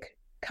think,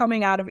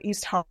 coming out of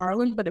East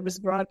Harlem, but it was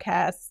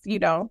broadcast,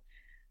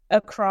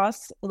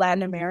 across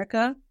Latin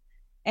America.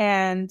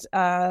 And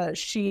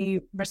she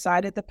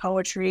recited the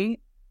poetry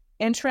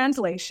in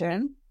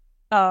translation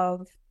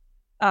of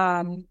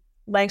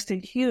Langston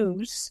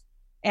Hughes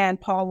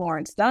and Paul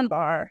Laurence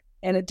Dunbar,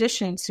 in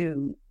addition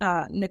to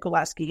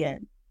Nicolas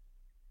Guillen.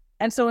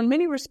 And so in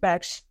many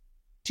respects,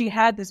 she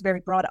had this very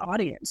broad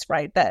audience,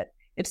 right, that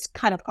it's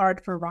kind of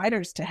hard for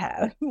writers to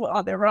have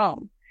on their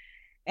own.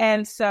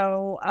 And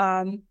so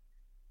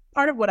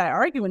part of what I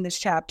argue in this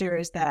chapter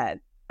is that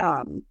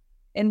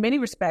in many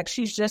respects,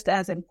 she was just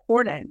as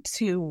important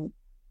to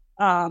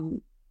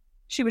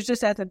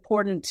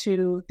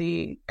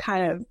the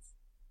kind of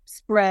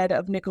spread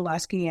of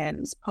Nicolas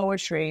Guillen's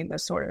poetry, the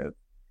sort of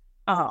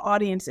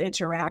audience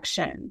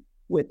interaction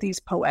with these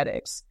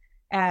poetics,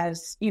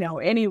 as,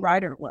 any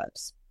writer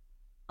was.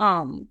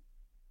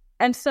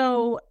 And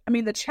so,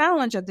 the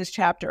challenge of this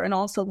chapter, and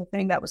also the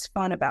thing that was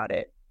fun about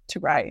it to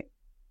write,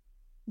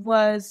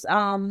 was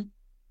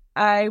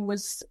I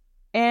was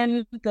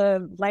in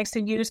the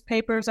Langston Hughes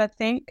papers, I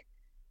think,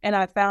 and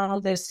I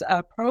found this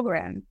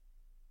program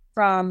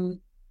from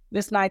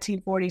this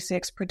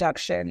 1946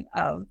 production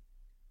of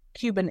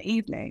Cuban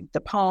Evening, the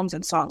poems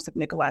and songs of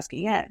Nicolas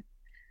Guillen.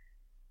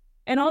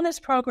 And on this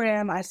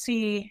program, I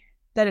see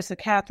that it's a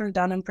Katherine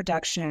Dunham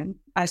production.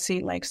 I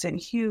see Langston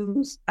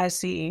Hughes. I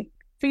see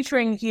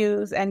featuring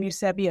Hughes and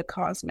Eusebia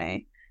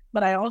Cosme.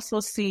 But I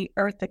also see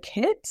Eartha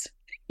Kitt,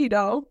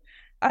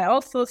 I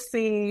also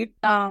see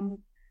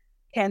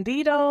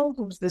Candido,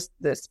 who's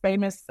this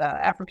famous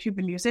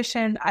Afro-Cuban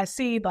musician. I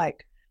see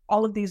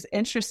all of these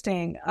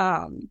interesting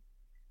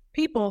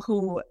people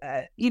who,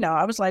 I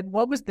was like,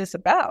 what was this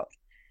about?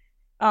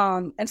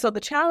 And so the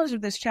challenge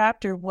of this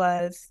chapter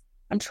was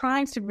I'm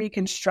trying to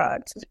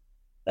reconstruct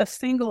a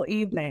single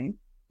evening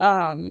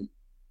in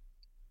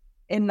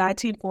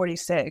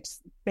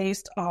 1946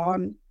 based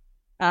on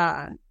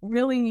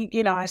really,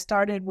 I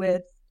started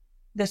with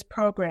this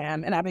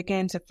program and I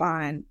began to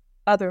find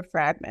other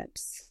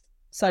fragments,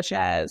 such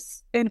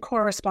as in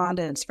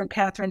correspondence from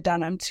Katherine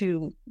Dunham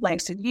to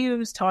Langston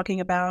Hughes talking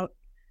about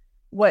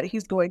what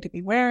he's going to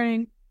be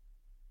wearing,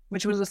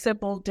 which was a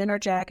simple dinner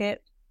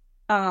jacket.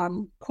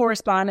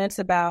 Correspondence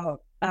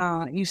about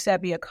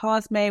Eusebia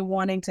Cosme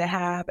wanting to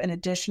have an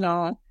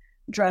additional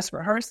dress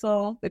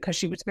rehearsal because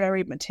she was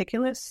very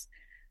meticulous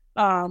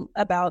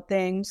about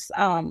things,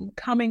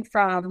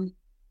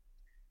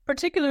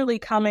 particularly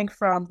coming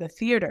from the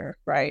theater,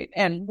 right?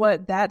 And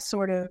what that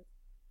sort of,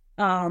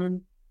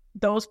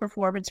 those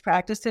performance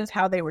practices,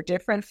 how they were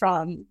different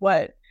from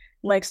what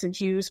Langston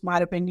Hughes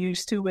might have been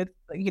used to with,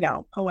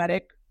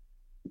 poetic,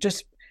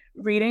 just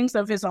readings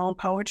of his own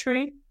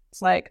poetry.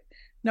 It's like,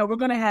 no, we're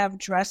going to have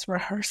dress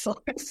rehearsals,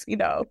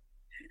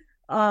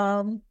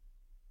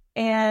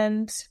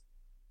 and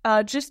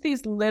just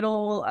these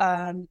little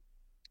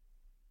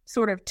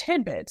sort of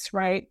tidbits,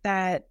 right,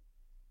 that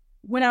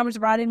when I was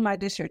writing my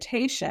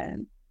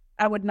dissertation,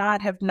 I would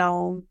not have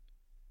known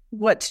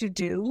what to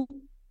do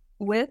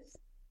with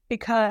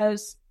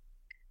because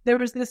there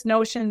was this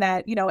notion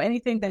that,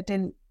 anything that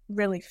didn't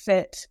really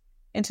fit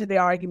into the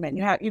argument,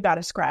 you got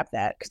to scrap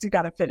that because you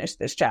got to finish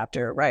this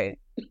chapter, right?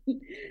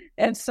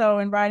 And so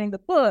in writing the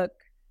book,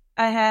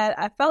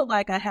 I felt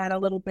like I had a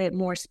little bit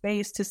more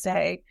space to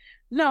say,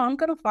 no, I'm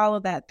going to follow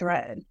that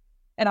thread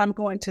and I'm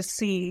going to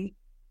see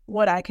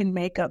what I can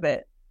make of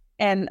it.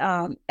 And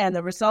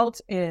the result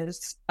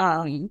is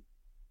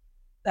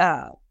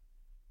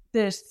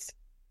this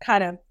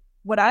kind of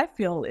what I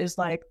feel is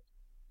like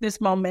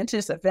this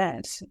momentous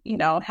event,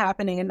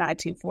 happening in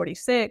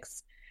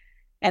 1946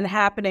 and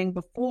happening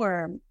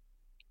before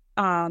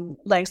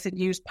Langston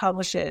Hughes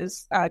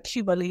publishes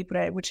Cuba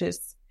Libre, which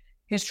is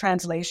his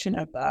translation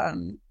of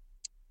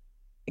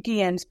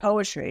Guillen's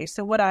poetry.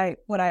 So what I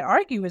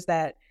argue is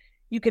that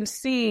you can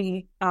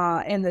see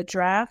in the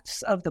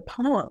drafts of the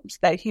poems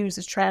that Hughes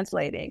is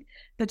translating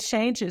the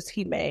changes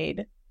he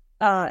made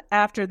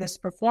after this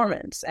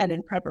performance and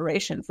in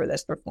preparation for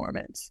this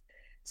performance.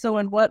 So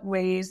in what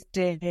ways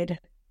did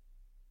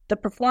the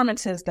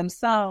performances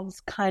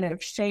themselves kind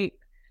of shape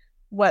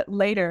what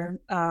later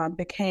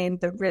became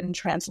the written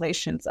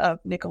translations of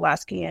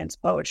Nicolas Guillen's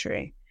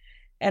poetry?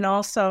 And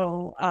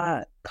also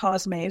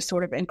Cosme's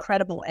sort of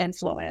incredible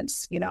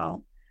influence,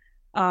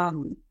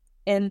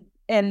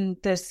 in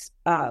this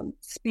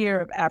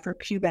sphere of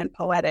Afro-Cuban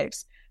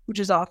poetics, which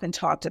is often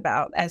talked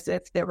about as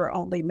if there were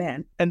only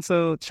men. And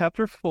so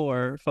chapter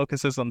 4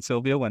 focuses on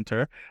Sylvia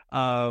Wynter.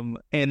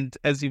 And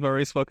as you've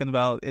already spoken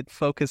about, it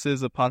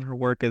focuses upon her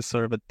work as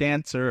sort of a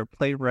dancer, a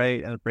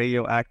playwright, and a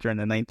radio actor in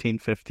the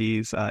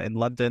 1950s in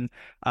London.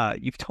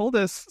 You've told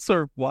us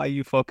sort of why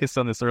you focused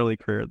on this early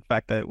career, the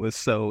fact that it was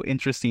so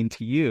interesting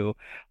to you.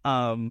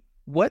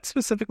 What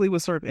specifically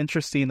was sort of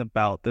interesting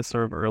about this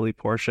sort of early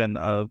portion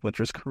of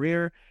Wynter's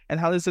career, and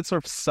how does it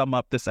sort of sum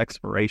up this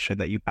exploration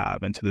that you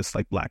have into this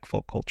like Black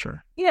folk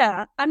culture?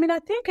 Yeah, I mean, I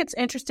think it's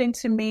interesting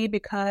to me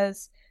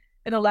because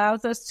it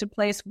allows us to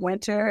place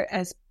Wynter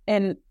as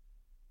in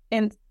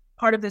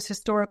part of this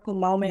historical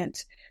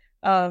moment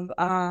of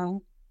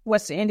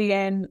West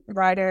Indian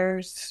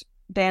writers,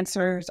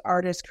 dancers,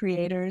 artists,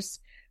 creators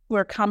who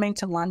are coming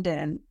to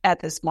London at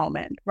this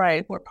moment,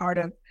 right? We're part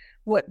of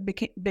what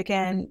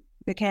began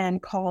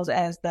called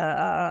as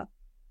the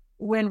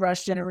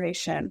Windrush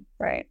generation,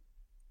 right?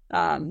 So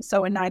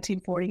in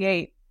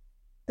 1948,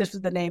 this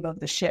was the name of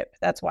the ship.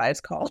 That's why it's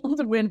called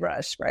the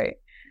Windrush, right?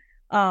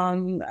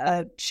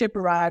 A ship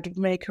arrived with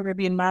many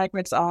Caribbean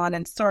migrants on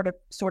and sort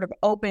of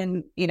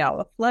opened,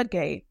 a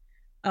floodgate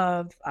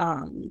of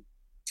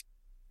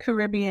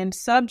Caribbean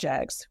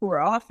subjects who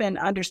were often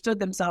understood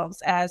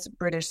themselves as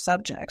British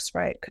subjects,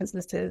 right? Because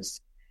this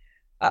is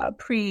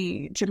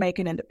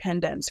pre-Jamaican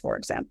independence, for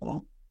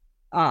example.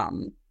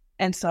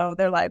 And so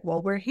they're like,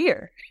 well, we're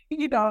here,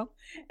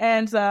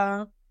 and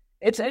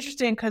it's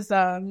interesting because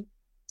the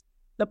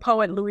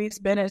poet Louise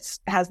Bennett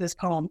has this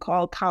poem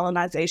called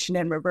Colonization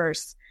in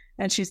Reverse,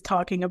 and she's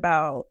talking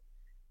about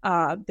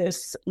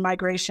this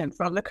migration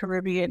from the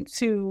Caribbean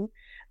to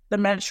the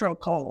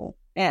metropole,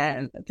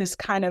 and this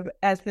kind of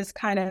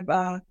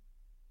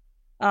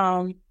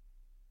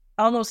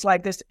almost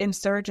like this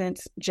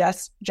insurgent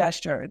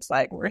gesture. It's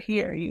like, we're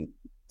here. You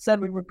said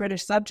we were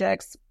British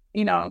subjects,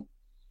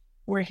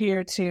 we're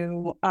here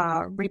to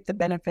reap the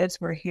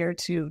benefits. We're here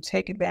to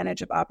take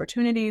advantage of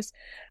opportunities.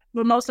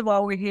 But most of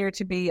all, we're here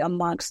to be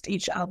amongst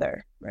each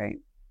other, right?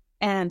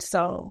 And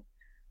so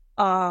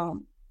I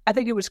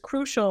think it was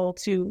crucial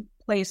to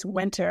place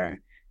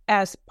Wynter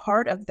as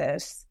part of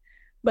this.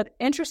 But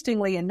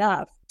interestingly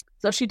enough,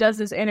 so she does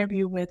this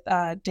interview with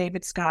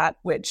David Scott,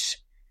 which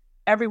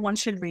everyone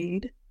should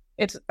read.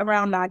 It's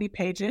around 90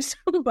 pages,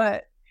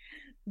 but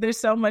there's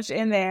so much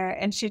in there.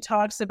 And she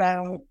talks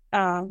about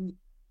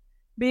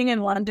being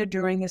in London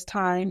during this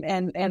time,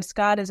 and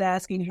Scott is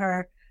asking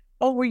her,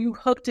 oh, were you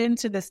hooked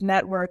into this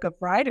network of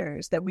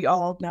writers that we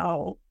all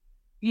know,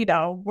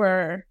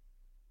 were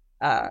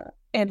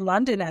in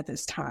London at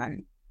this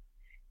time?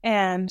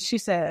 And she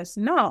says,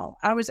 no,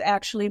 I was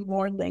actually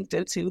more linked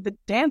into the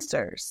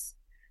dancers.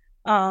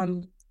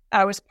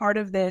 I was part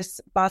of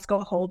this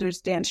Bosco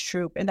Holders dance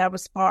troupe, and that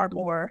was far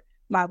more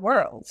my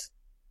world.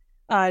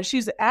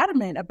 She's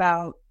adamant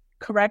about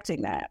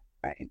correcting that,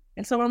 right?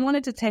 And so I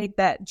wanted to take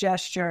that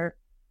gesture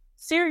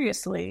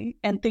seriously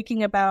and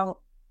thinking about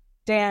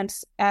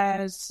dance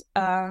as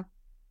not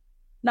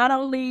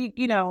only,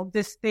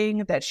 this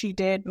thing that she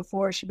did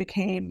before she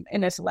became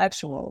an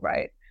intellectual,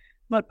 right,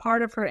 but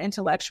part of her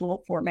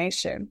intellectual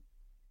formation.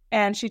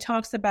 And she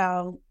talks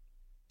about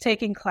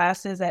taking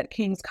classes at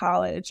King's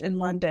College in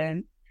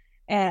London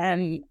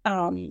and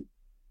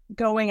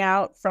going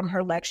out from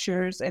her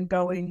lectures and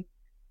going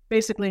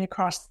basically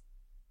across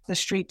the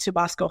street to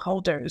Bosco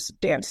Holder's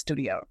dance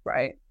studio,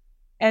 right?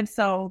 And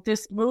so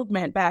this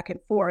movement back and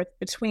forth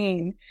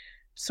between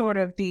sort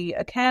of the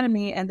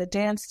academy and the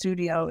dance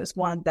studio is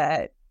one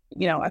that,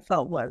 I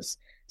felt was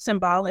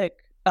symbolic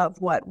of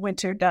what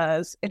Wynter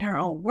does in her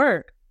own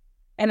work.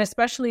 And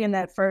especially in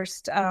that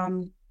first,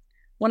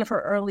 one of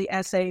her early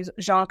essays,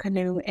 Jean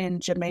Canoe in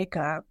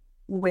Jamaica,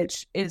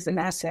 which is an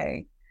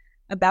essay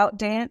about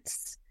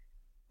dance.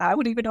 I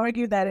would even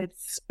argue that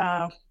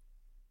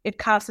it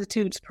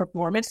constitutes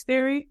performance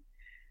theory.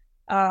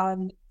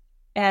 And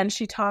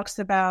she talks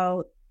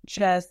about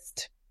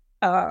just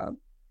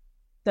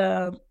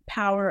the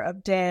power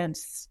of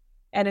dance,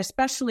 and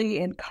especially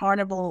in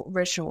carnival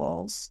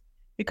rituals,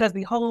 because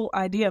the whole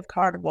idea of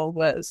carnival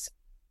was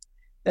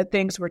that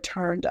things were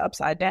turned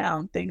upside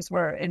down, things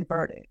were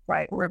inverted,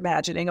 right? We're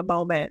imagining a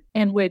moment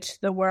in which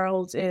the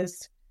world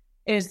is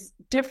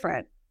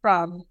different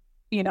from,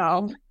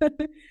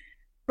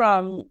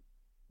 from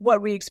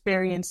what we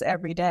experience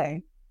every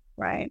day,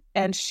 right?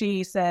 And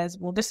she says,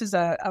 well, this is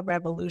a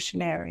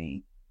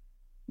revolutionary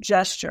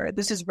gesture.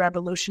 This is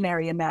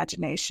revolutionary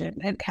imagination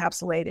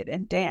encapsulated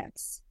in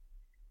dance.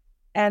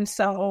 And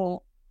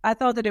so I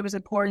thought that it was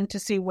important to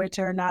see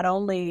Winter not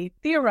only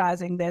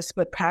theorizing this,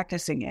 but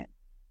practicing it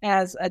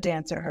as a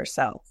dancer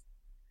herself.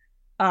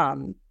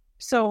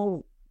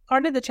 So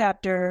part of the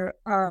chapter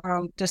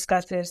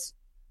discusses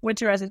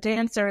Winter as a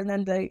dancer, and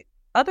then the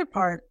other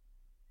part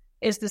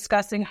is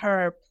discussing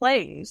her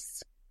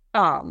plays,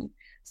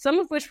 some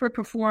of which were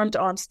performed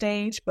on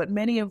stage, but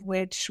many of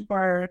which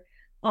were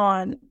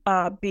on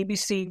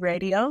BBC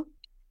radio.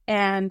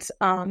 And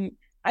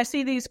I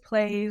see these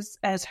plays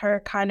as her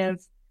kind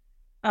of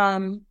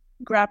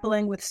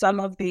grappling with some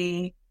of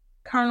the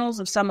kernels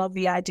of some of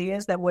the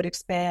ideas that would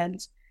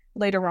expand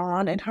later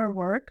on in her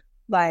work.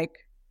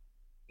 Like,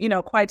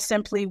 quite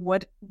simply,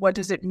 what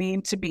does it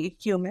mean to be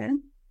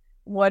human?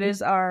 What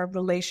is our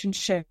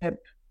relationship?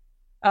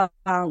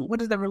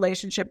 What is the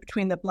relationship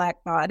between the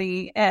Black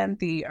body and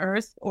the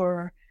earth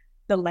or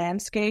the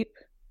landscape?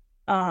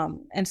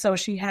 And so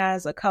she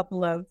has a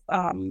couple of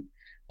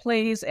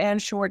plays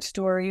and short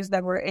stories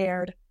that were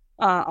aired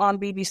on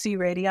BBC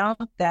radio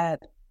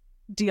that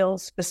deal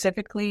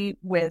specifically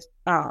with,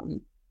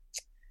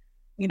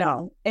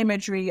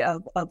 imagery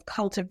of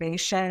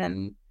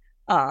cultivation,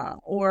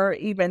 or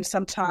even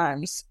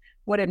sometimes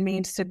what it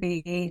means to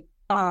be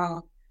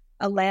a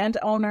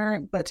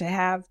landowner, but to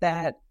have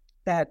that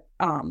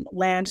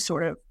land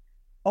sort of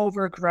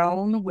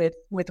overgrown with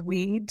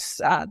weeds.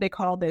 They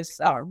call this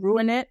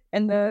ruinate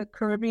in the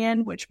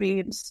Caribbean, which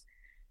means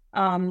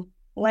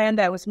land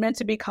that was meant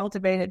to be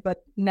cultivated,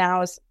 but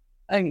now is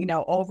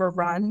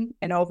overrun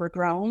and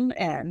overgrown.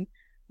 And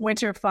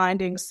Winter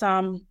finding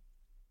some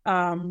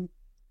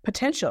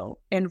potential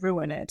in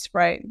ruinate,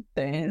 right?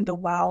 In the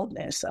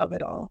wildness of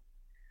it all.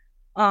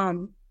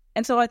 And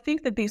so I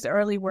think that these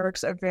early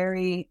works are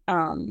very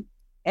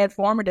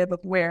informative of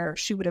where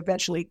she would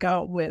eventually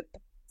go with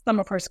some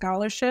of her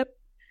scholarship.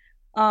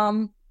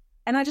 And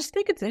I just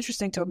think it's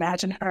interesting to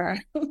imagine her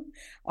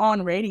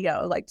on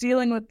radio, like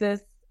dealing with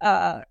this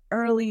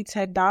early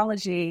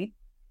technology,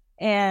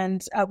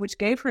 and which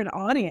gave her an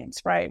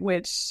audience, right?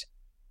 Which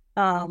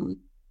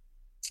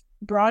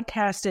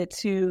broadcasted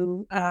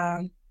to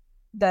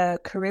the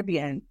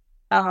Caribbean,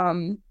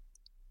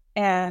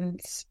 and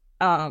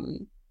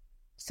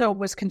so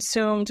was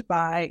consumed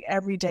by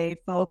everyday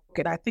folk.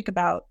 And I think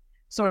about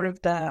sort of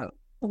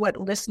what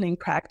listening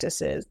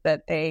practices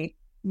that they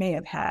may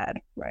have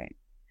had, right?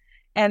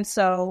 And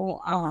so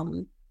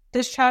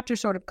this chapter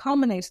sort of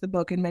culminates the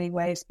book in many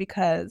ways,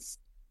 because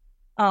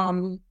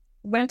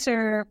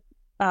Winter,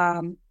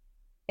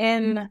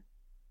 in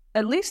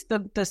at least the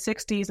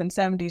 60s and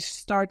 70s,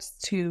 starts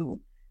to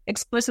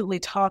explicitly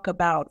talk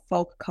about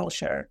folk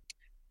culture.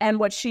 And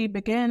what she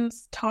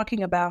begins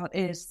talking about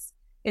is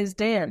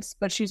dance,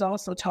 but she's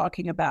also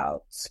talking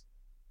about,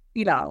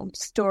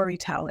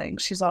 storytelling.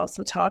 She's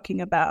also talking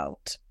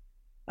about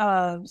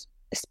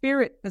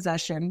spirit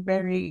possession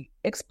very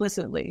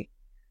explicitly.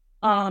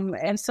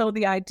 And so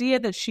the idea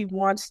that she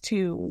wants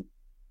to,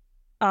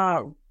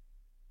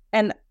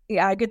 and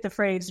I get the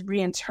phrase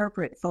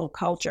reinterpret folk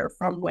culture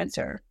from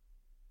Winter,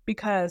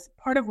 because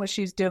part of what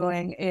she's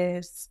doing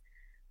is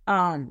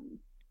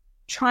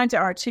trying to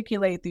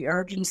articulate the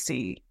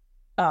urgency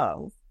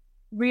of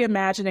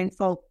reimagining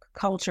folk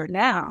culture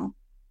now.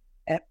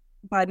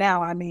 By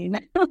now, I mean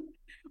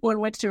when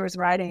Winter was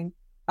writing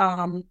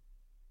in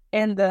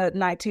the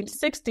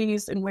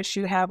 1960s, in which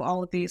you have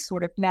all of these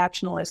sort of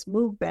nationalist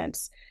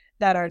movements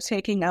that are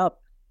taking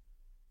up,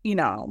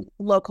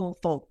 local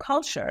folk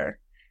culture.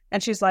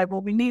 And she's like,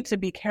 well, we need to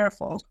be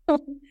careful.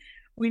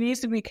 We need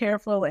to be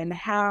careful in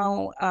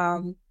how,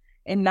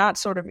 in not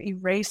sort of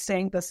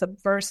erasing the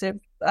subversive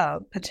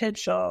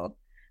potential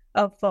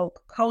of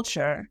folk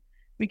culture.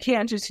 We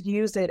can't just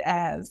use it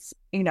as,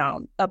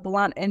 a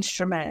blunt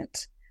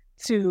instrument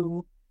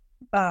to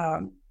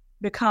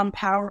become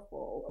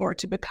powerful or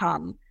to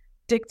become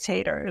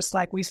dictators,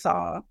 like we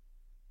saw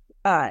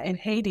in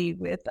Haiti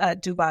with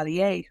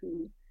Duvalier,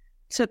 who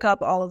took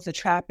up all of the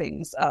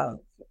trappings of,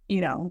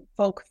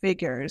 folk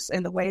figures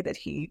in the way that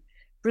he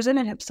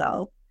presented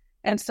himself.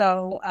 And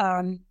so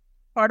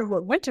part of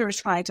what Winter is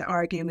trying to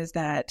argue is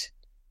that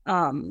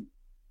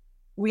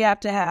we have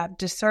to have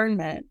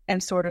discernment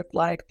and sort of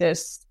like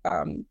this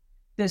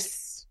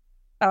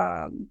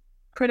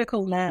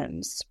critical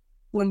lens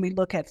when we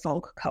look at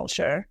folk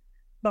culture.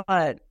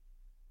 But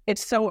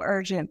it's so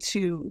urgent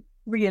to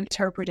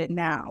reinterpret it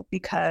now,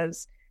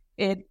 because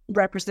it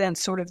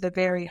represents sort of the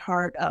very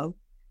heart of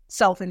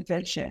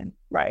self-invention,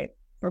 right,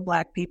 for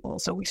Black people.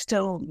 So we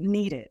still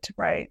need it,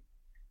 right?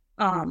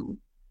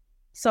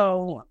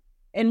 So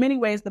in many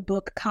ways, the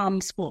book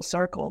comes full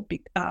circle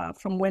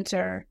from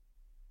Winter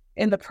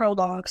in the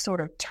prologue,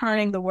 sort of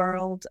turning the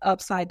world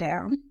upside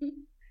down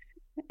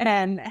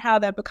and how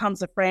that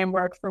becomes a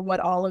framework for what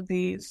all of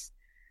these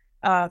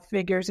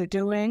figures are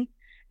doing.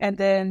 And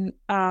then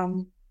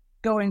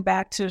going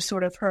back to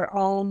sort of her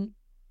own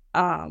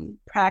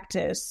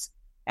practice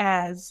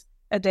as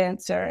a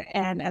dancer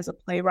and as a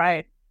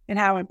playwright, and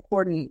how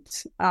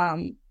important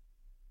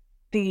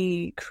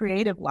the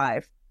creative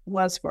life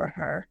was for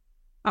her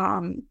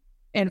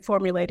in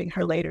formulating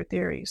her later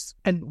theories.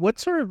 And what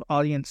sort of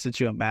audience did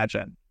you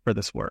imagine for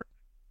this work?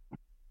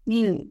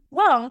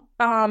 Well,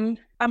 I'm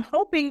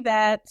hoping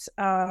that,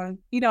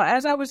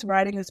 as I was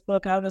writing this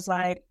book, I was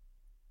like,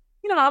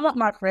 I want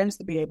my friends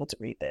to be able to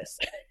read this.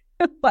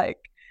 Like,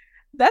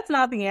 that's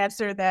not the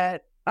answer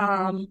that,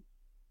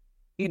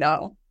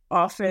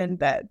 often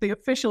that the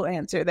official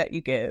answer that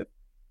you give.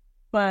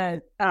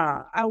 But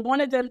I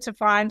wanted them to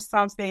find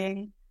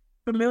something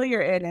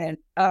familiar in it.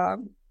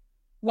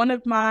 One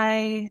of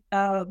my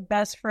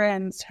best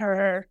friends,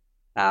 her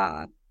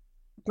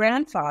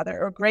grandfather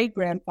or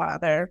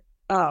great-grandfather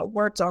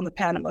worked on the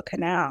Panama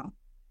Canal.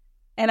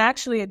 And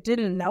actually, I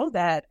didn't know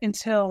that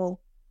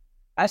until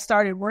I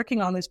started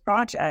working on this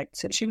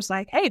project. And she was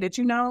like, hey, did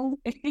you know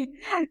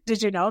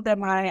that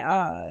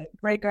my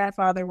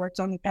great-grandfather worked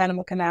on the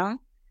Panama Canal?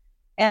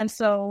 And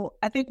so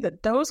I think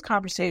that those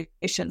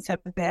conversations have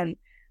been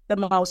the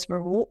most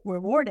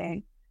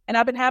rewarding. And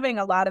I've been having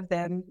a lot of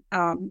them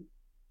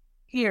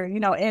here,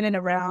 in and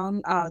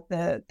around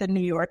the New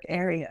York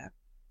area.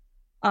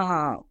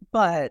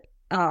 But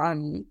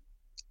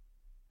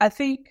I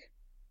think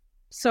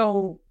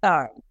so.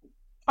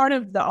 Part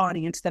of the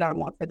audience that I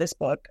want for this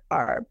book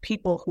are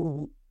people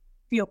who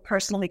feel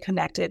personally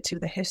connected to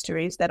the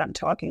histories that I'm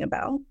talking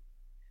about.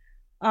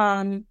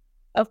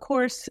 Of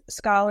course,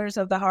 scholars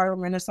of the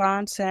Harlem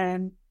Renaissance.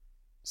 And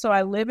so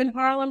I live in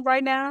Harlem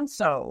right now.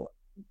 So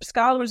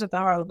scholars of the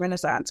Harlem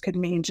Renaissance could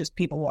mean just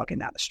people walking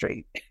down the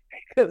street,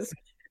 because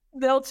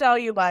they'll tell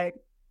you, like,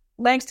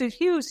 Langston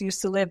Hughes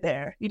used to live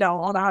there,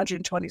 on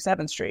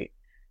 127th Street.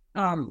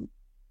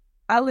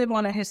 I live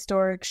on a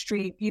historic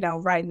street,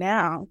 right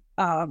now,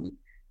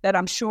 that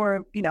I'm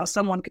sure,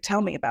 someone could tell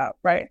me about,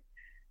 right?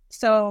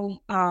 So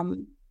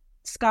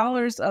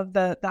scholars of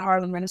the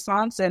Harlem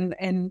Renaissance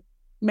and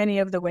many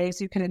of the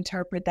ways you can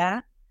interpret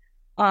that.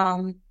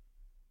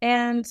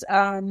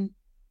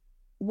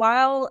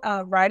 While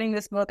writing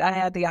this book, I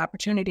had the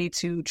opportunity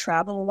to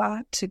travel a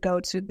lot, to go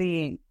to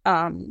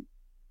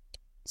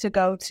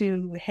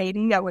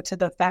Haiti. I went to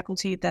the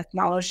Faculty of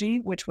Ethnology,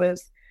 which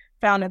was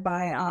founded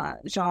by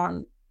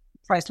Jean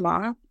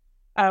Price-Lamar.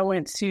 I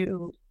went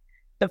to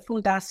the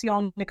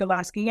Fundación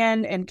Nicolás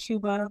Guillen in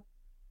Cuba.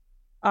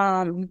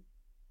 I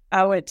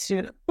went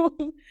to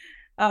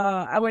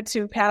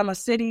Panama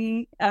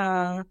City,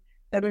 the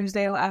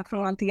Museo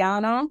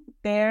Afro-Antiano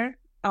there.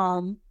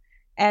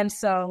 And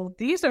so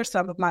these are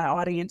some of my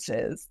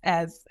audiences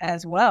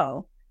as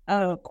well,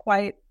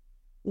 quite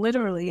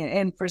literally,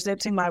 in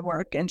presenting my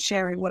work and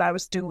sharing what I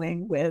was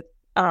doing with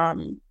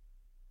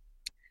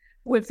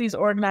these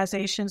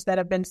organizations that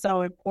have been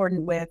so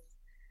important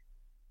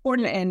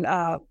in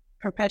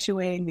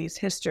perpetuating these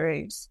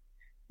histories.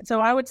 So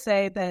I would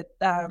say that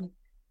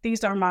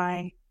these are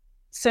my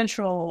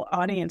central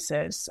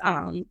audiences,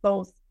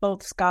 both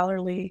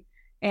scholarly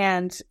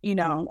and,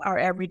 our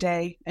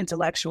everyday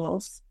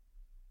intellectuals.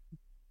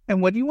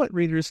 And what do you want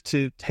readers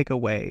to take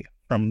away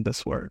from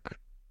this work?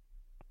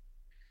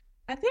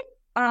 I think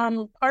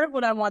part of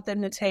what I want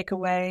them to take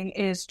away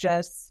is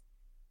just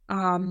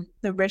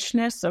the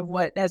richness of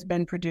what has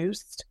been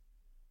produced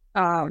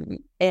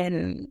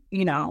in,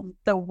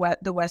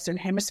 the Western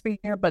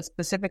Hemisphere, but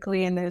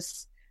specifically in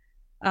this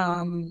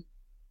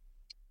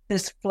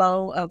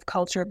flow of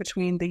culture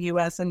between the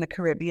U.S. and the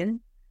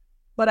Caribbean.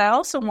 But I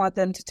also want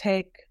them to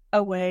take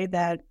away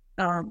that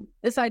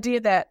this idea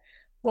that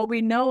what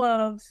we know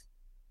of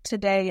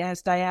today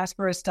as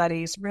diaspora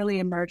studies really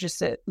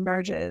emerges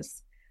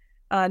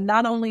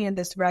not only in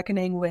this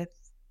reckoning with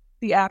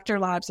the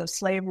afterlives of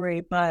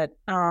slavery, but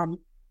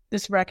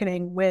this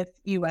reckoning with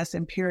U.S.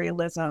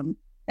 imperialism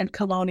and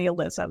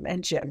colonialism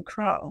and Jim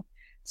Crow.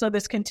 So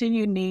this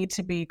continued need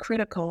to be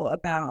critical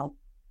about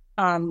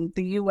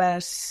the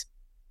U.S.'s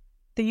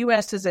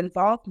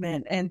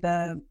involvement in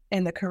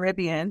the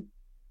Caribbean,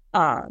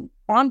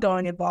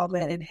 ongoing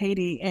involvement in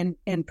Haiti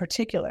in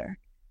particular,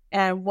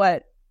 and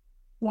what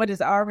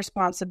is our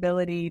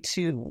responsibility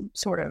to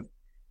sort of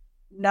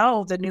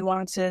know the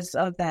nuances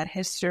of that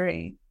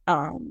history,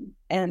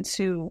 and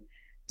to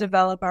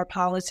develop our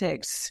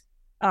politics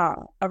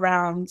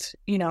around,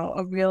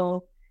 a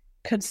real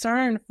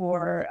concern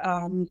for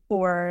our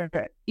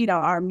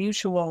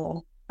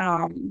mutual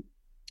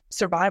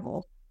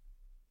survival.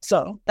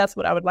 So that's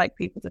what I would like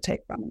people to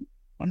take from it.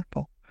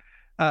 Wonderful.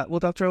 Well,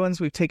 Dr.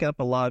 Owens, we've taken up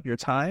a lot of your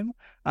time,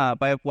 but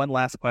I have one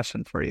last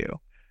question for you.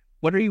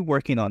 What are you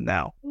working on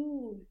now?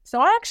 Ooh. So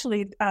I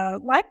actually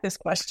like this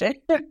question.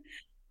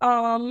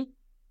 I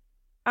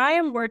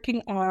am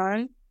working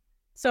on,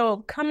 so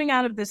coming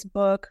out of this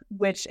book,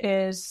 which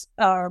was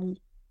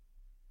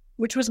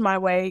my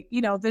way,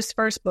 this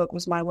first book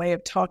was my way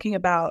of talking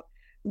about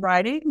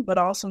writing, but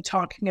also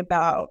talking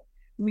about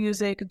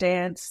music,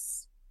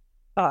 dance,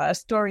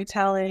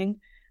 storytelling,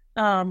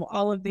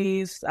 all of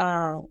these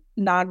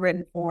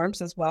non-written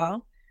forms as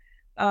well.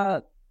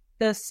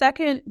 The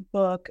second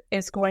book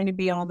is going to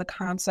be on the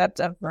concept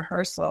of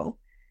rehearsal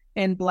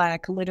in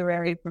Black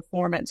literary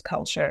performance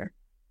culture.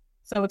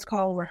 So it's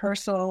called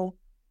Rehearsal,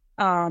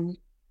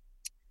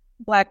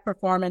 Black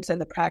Performance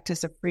and the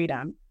Practice of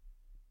Freedom,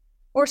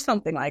 or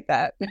something like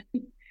that.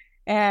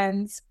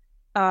 And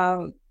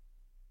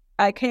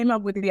I came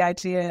up with the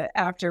idea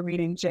after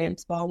reading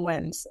James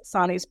Baldwin's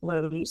Sonny's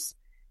Blues.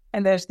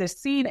 And there's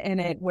this scene in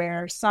it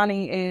where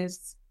Sonny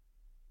is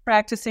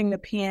practicing the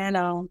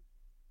piano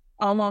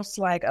almost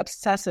like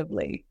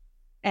obsessively.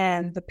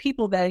 And the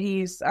people that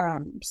he's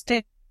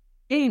staying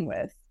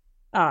with,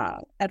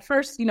 at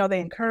first, they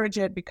encourage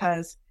it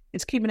because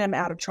it's keeping him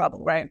out of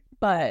trouble, right?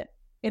 But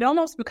it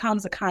almost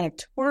becomes a kind of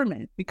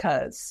torment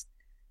because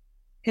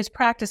his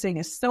practicing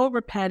is so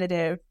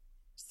repetitive,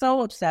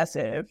 so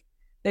obsessive.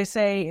 They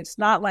say it's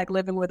not like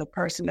living with a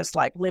person, it's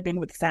like living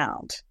with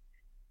sound.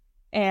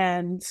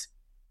 And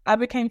I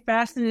became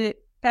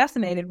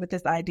fascinated with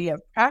this idea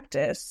of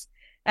practice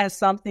as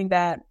something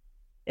that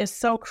is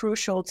so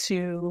crucial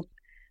to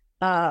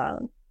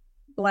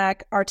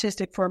Black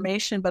artistic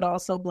formation, but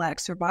also Black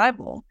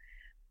survival.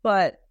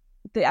 But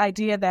the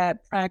idea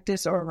that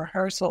practice or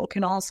rehearsal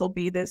can also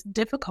be this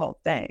difficult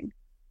thing,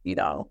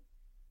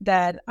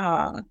 that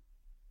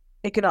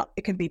it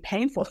can be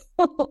painful.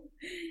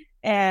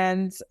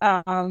 And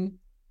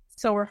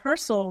so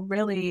rehearsal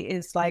really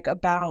is like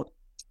about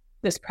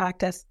this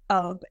practice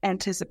of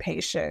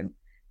anticipation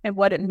and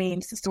what it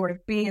means to sort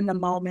of be in the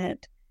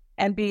moment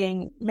and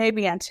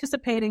maybe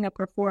anticipating a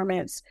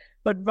performance,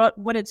 but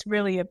what it's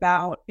really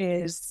about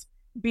is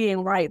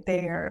being right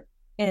there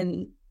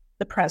in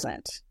the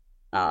present.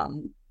 I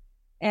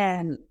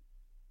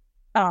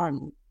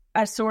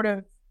sort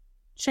of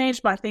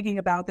changed my thinking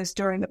about this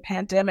during the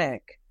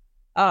pandemic,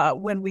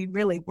 when we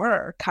really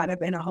were kind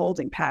of in a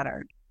holding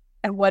pattern,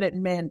 and what it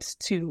meant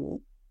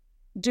to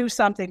do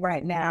something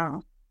right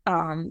now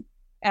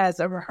as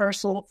a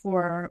rehearsal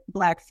for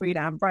Black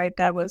freedom, right?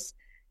 That was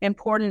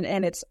important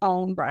in its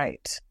own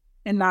right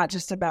and not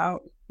just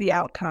about the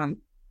outcome.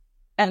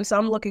 And so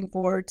I'm looking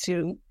forward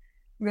to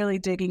really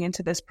digging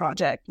into this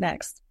project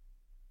next.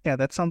 Yeah,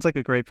 that sounds like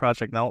a great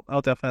project.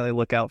 I'll definitely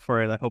look out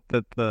for it. I hope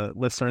that the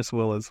listeners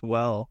will as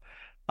well.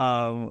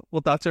 Well,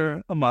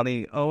 Dr.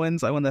 Imani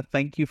Owens, I want to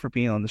thank you for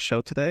being on the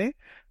show today.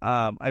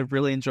 I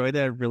really enjoyed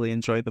it. I really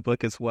enjoyed the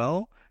book as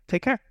well.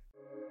 Take care.